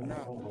 I will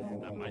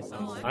not. That might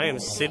sound... I am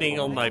sitting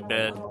on my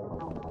bed,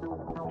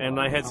 and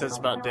my headset's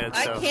about dead,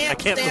 so I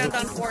can't stand,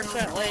 move.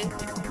 unfortunately.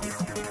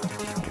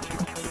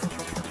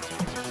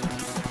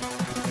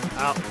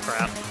 Oh,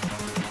 crap.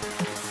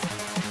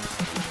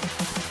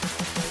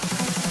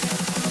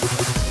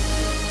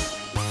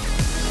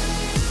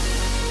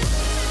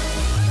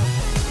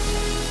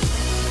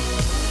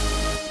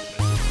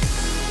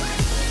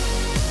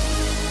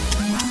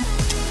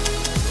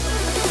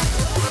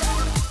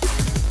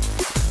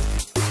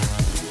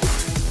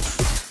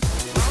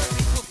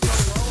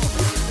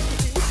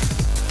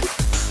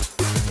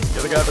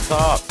 You're the guy at the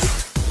top.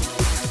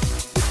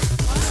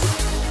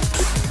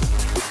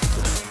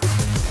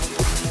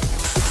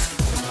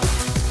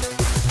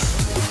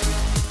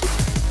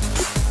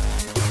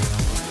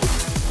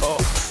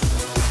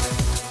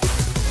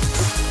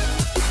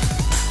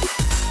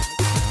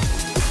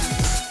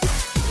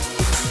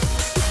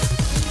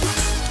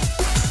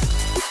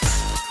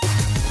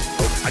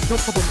 No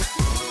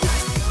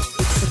problem.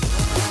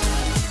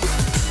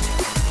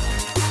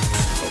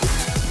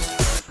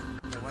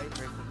 The white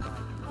person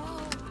died.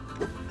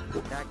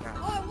 That guy.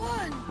 Oh, I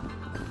won!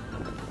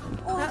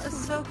 Oh, that is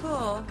so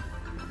cool.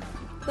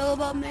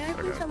 Billabub, may I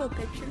please Okay. have a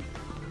picture?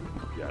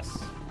 Yes.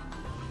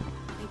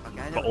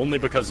 Okay, I But know- only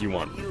because you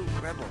won. You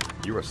rebel.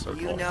 You are so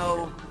You tall.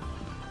 know.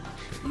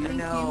 You Thank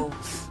know.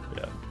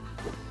 Yeah.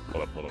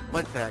 Hold up.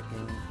 One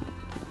second.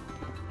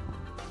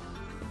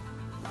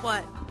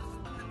 What?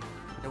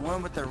 The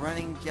one with the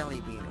running jelly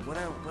bean. What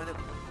a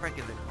frick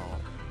is it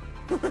called?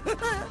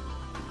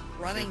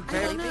 Running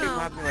Very jelly bean?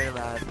 popular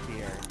last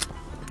year.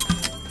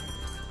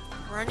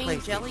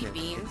 Running jelly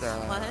beans.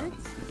 What?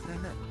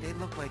 They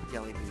look like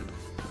jelly beans.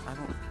 I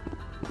don't.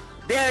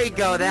 There you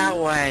go, that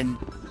one.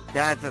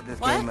 That's what this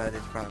game mode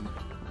is from.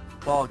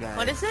 Fall Guys.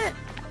 What is it?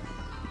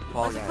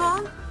 Fall What's Guys. it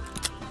called?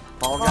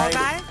 Fall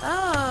Guys?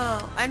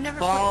 Oh, I've never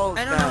Fall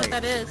played. I don't know Guys. what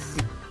that is.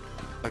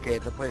 Okay,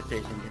 it's a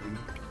PlayStation game.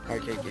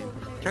 Arcade game.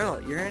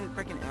 Turtle, you're in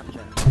freaking app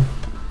chat.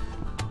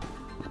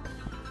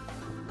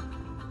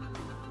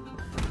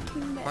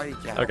 Party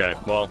chat. Okay,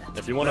 well,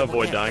 if you want to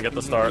avoid dying at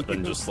the start,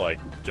 then just, like,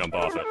 jump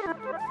off it.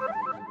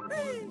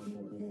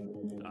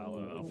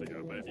 I'll figure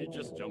it out, but if you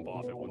just jump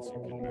off it once you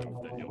can move,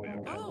 then you'll be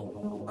okay.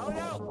 Oh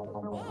no!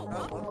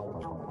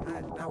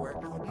 That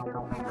works.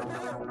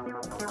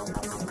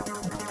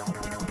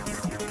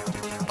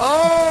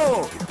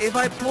 Oh! If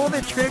I pull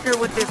the trigger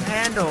with this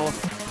handle,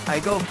 I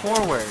go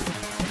forward.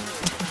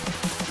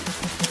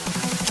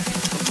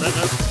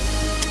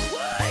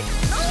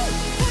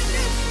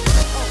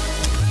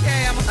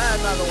 Okay, I'm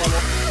another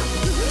level.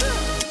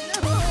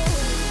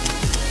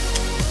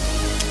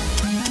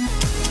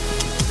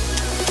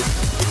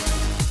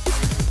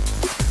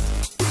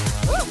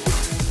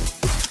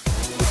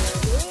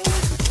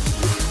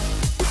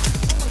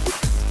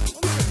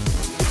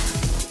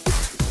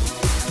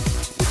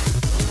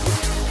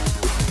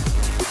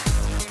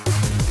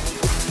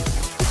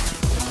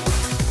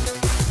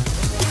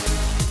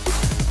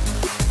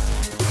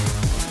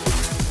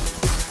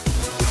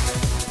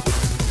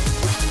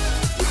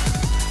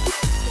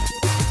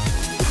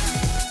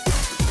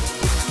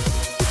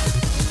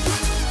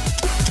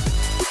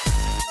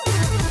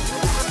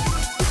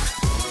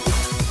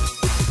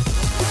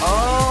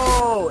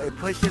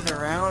 Pushes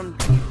around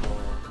people.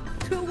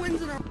 2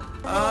 wins in a row.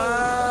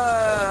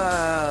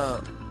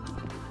 Oh.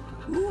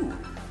 Ooh.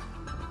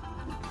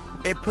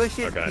 It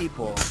pushes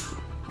people.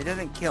 It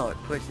doesn't kill, it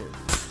pushes.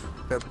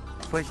 So it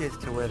pushes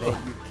to where you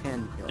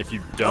can kill. If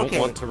you don't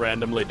want to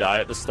randomly die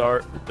at the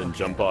start, then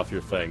jump off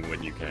your thing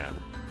when you can.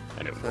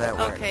 And it will.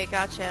 Okay,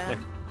 gotcha.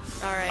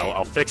 Alright.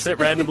 I'll fix it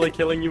randomly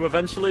killing you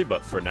eventually,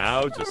 but for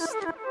now, just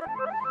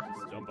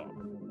jump off.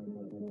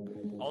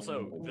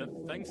 Also, the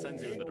thing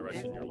sends you in the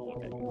direction you're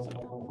looking,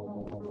 so...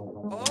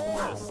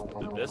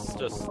 This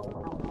just...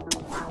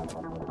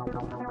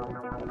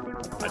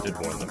 I did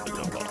warn them to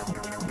jump off.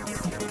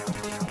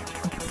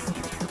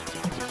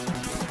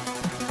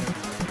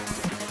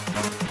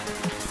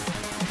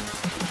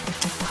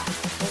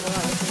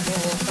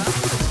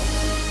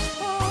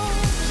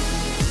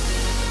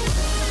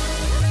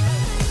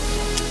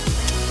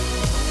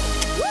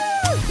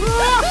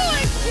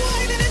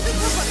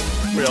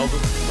 We all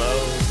just slow.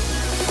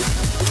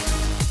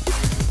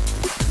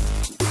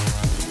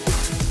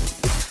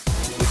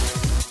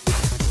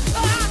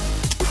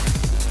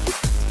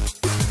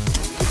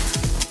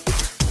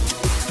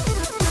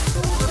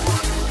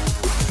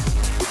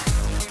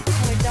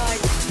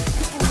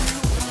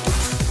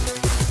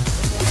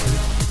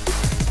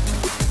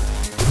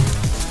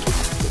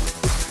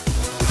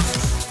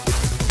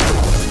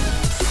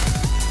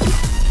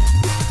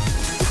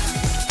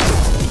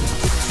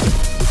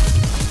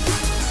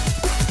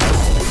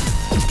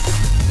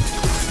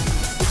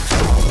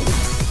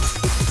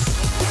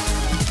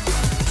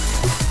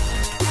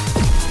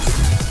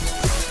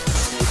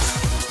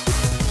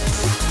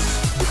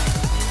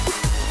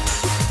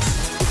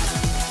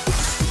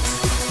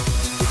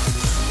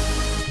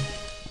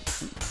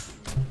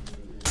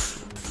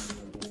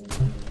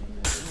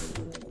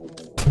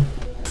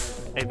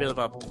 Hey, Bill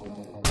Bob.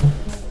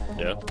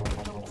 Yeah?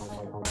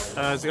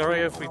 Is it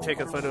alright if we take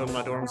a photo of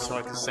my dorm so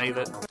I can save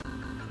it?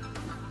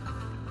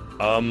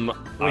 I don't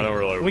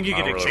really. When you I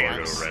get don't a really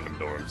chance. want to go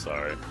to a random dorm.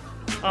 Sorry.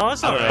 Oh,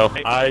 that's I alright. don't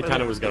know. I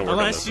kind of was gonna work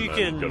Unless on you this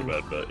and can then go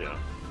to bed, but yeah.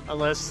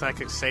 Unless I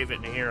could save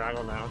it in here, I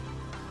don't know.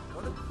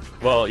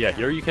 Well, yeah.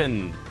 Here you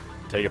can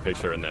take a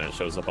picture and then it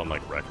shows up on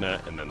like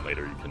RecNet, and then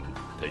later you can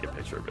take a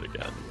picture of it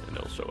again and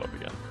it'll show up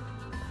again.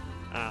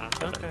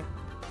 Okay.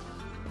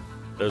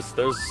 There's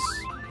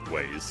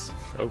ways.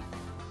 Oh,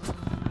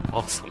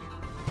 awesome.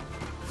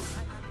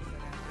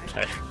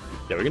 Okay.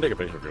 Yeah, we can take a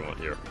picture if you want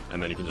here,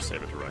 and then you can just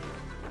save it to RecNet.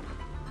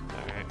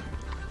 Alright.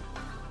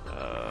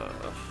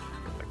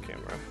 My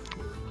camera.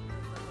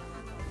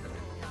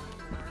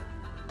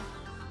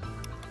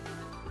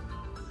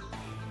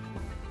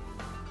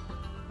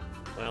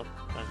 Well,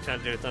 I'm trying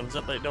to do a thumbs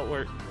up, but it don't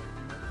work.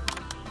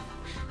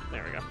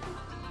 There we go.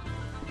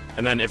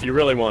 And then if you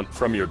really want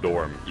from your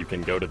dorm, you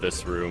can go to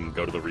this room,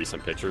 go to the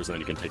recent pictures, and then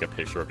you can take a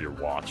picture of your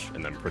watch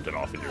and then print it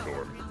off in your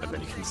dorm, and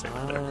then you can save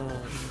it there.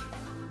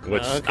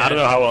 Which, I don't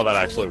know how well that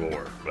actually will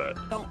work, but...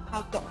 Don't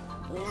have the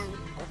orange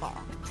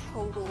block.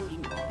 Totally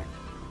not.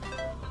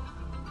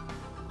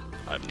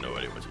 I have no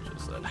idea what you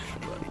just said, but...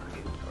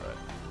 Alright.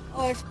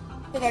 Oh, I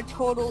said I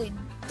totally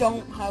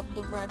don't have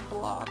the red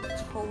block.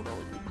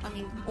 Totally. I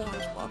mean,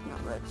 orange block,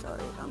 not red.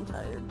 Sorry, I'm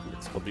tired.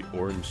 It's called the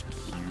Orange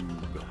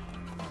Cube.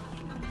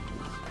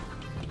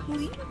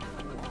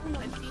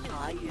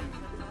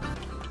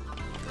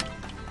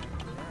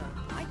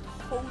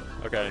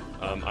 Okay,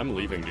 I'm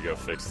leaving to go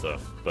fix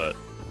stuff, but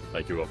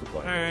thank you all for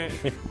playing.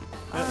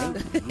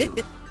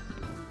 Alright.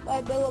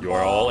 You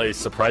are all a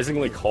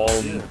surprisingly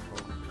calm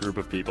group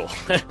of people.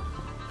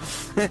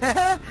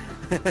 I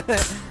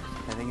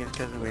think it's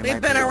because we We've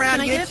might been be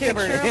around old.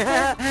 YouTubers.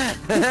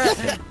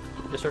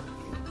 Yes, sir.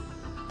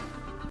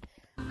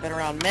 Been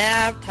around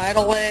Map,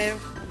 Tidal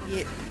Wave.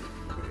 Yeah.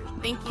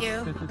 Thank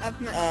you. I've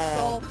met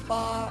Soul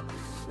Fox.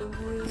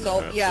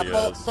 Soul, yeah,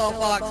 Yes. Soul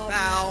Fox,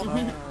 Pal.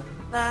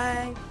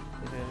 Bye.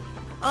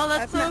 Oh,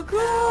 that's so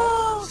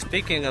cool.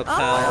 Speaking of I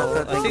Pal,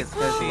 also I think think it's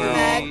because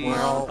she... we're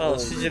all Oh,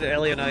 old. she's in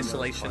alien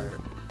isolation.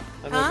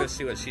 I'm gonna go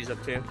see what she's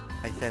up to.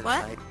 I said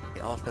What? I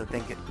also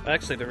think it.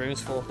 Actually, the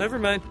room's full. Never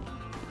mind.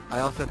 I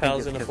also think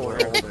Pal's it's in a because we're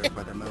foyer. older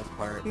for the most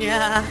part.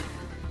 Yeah.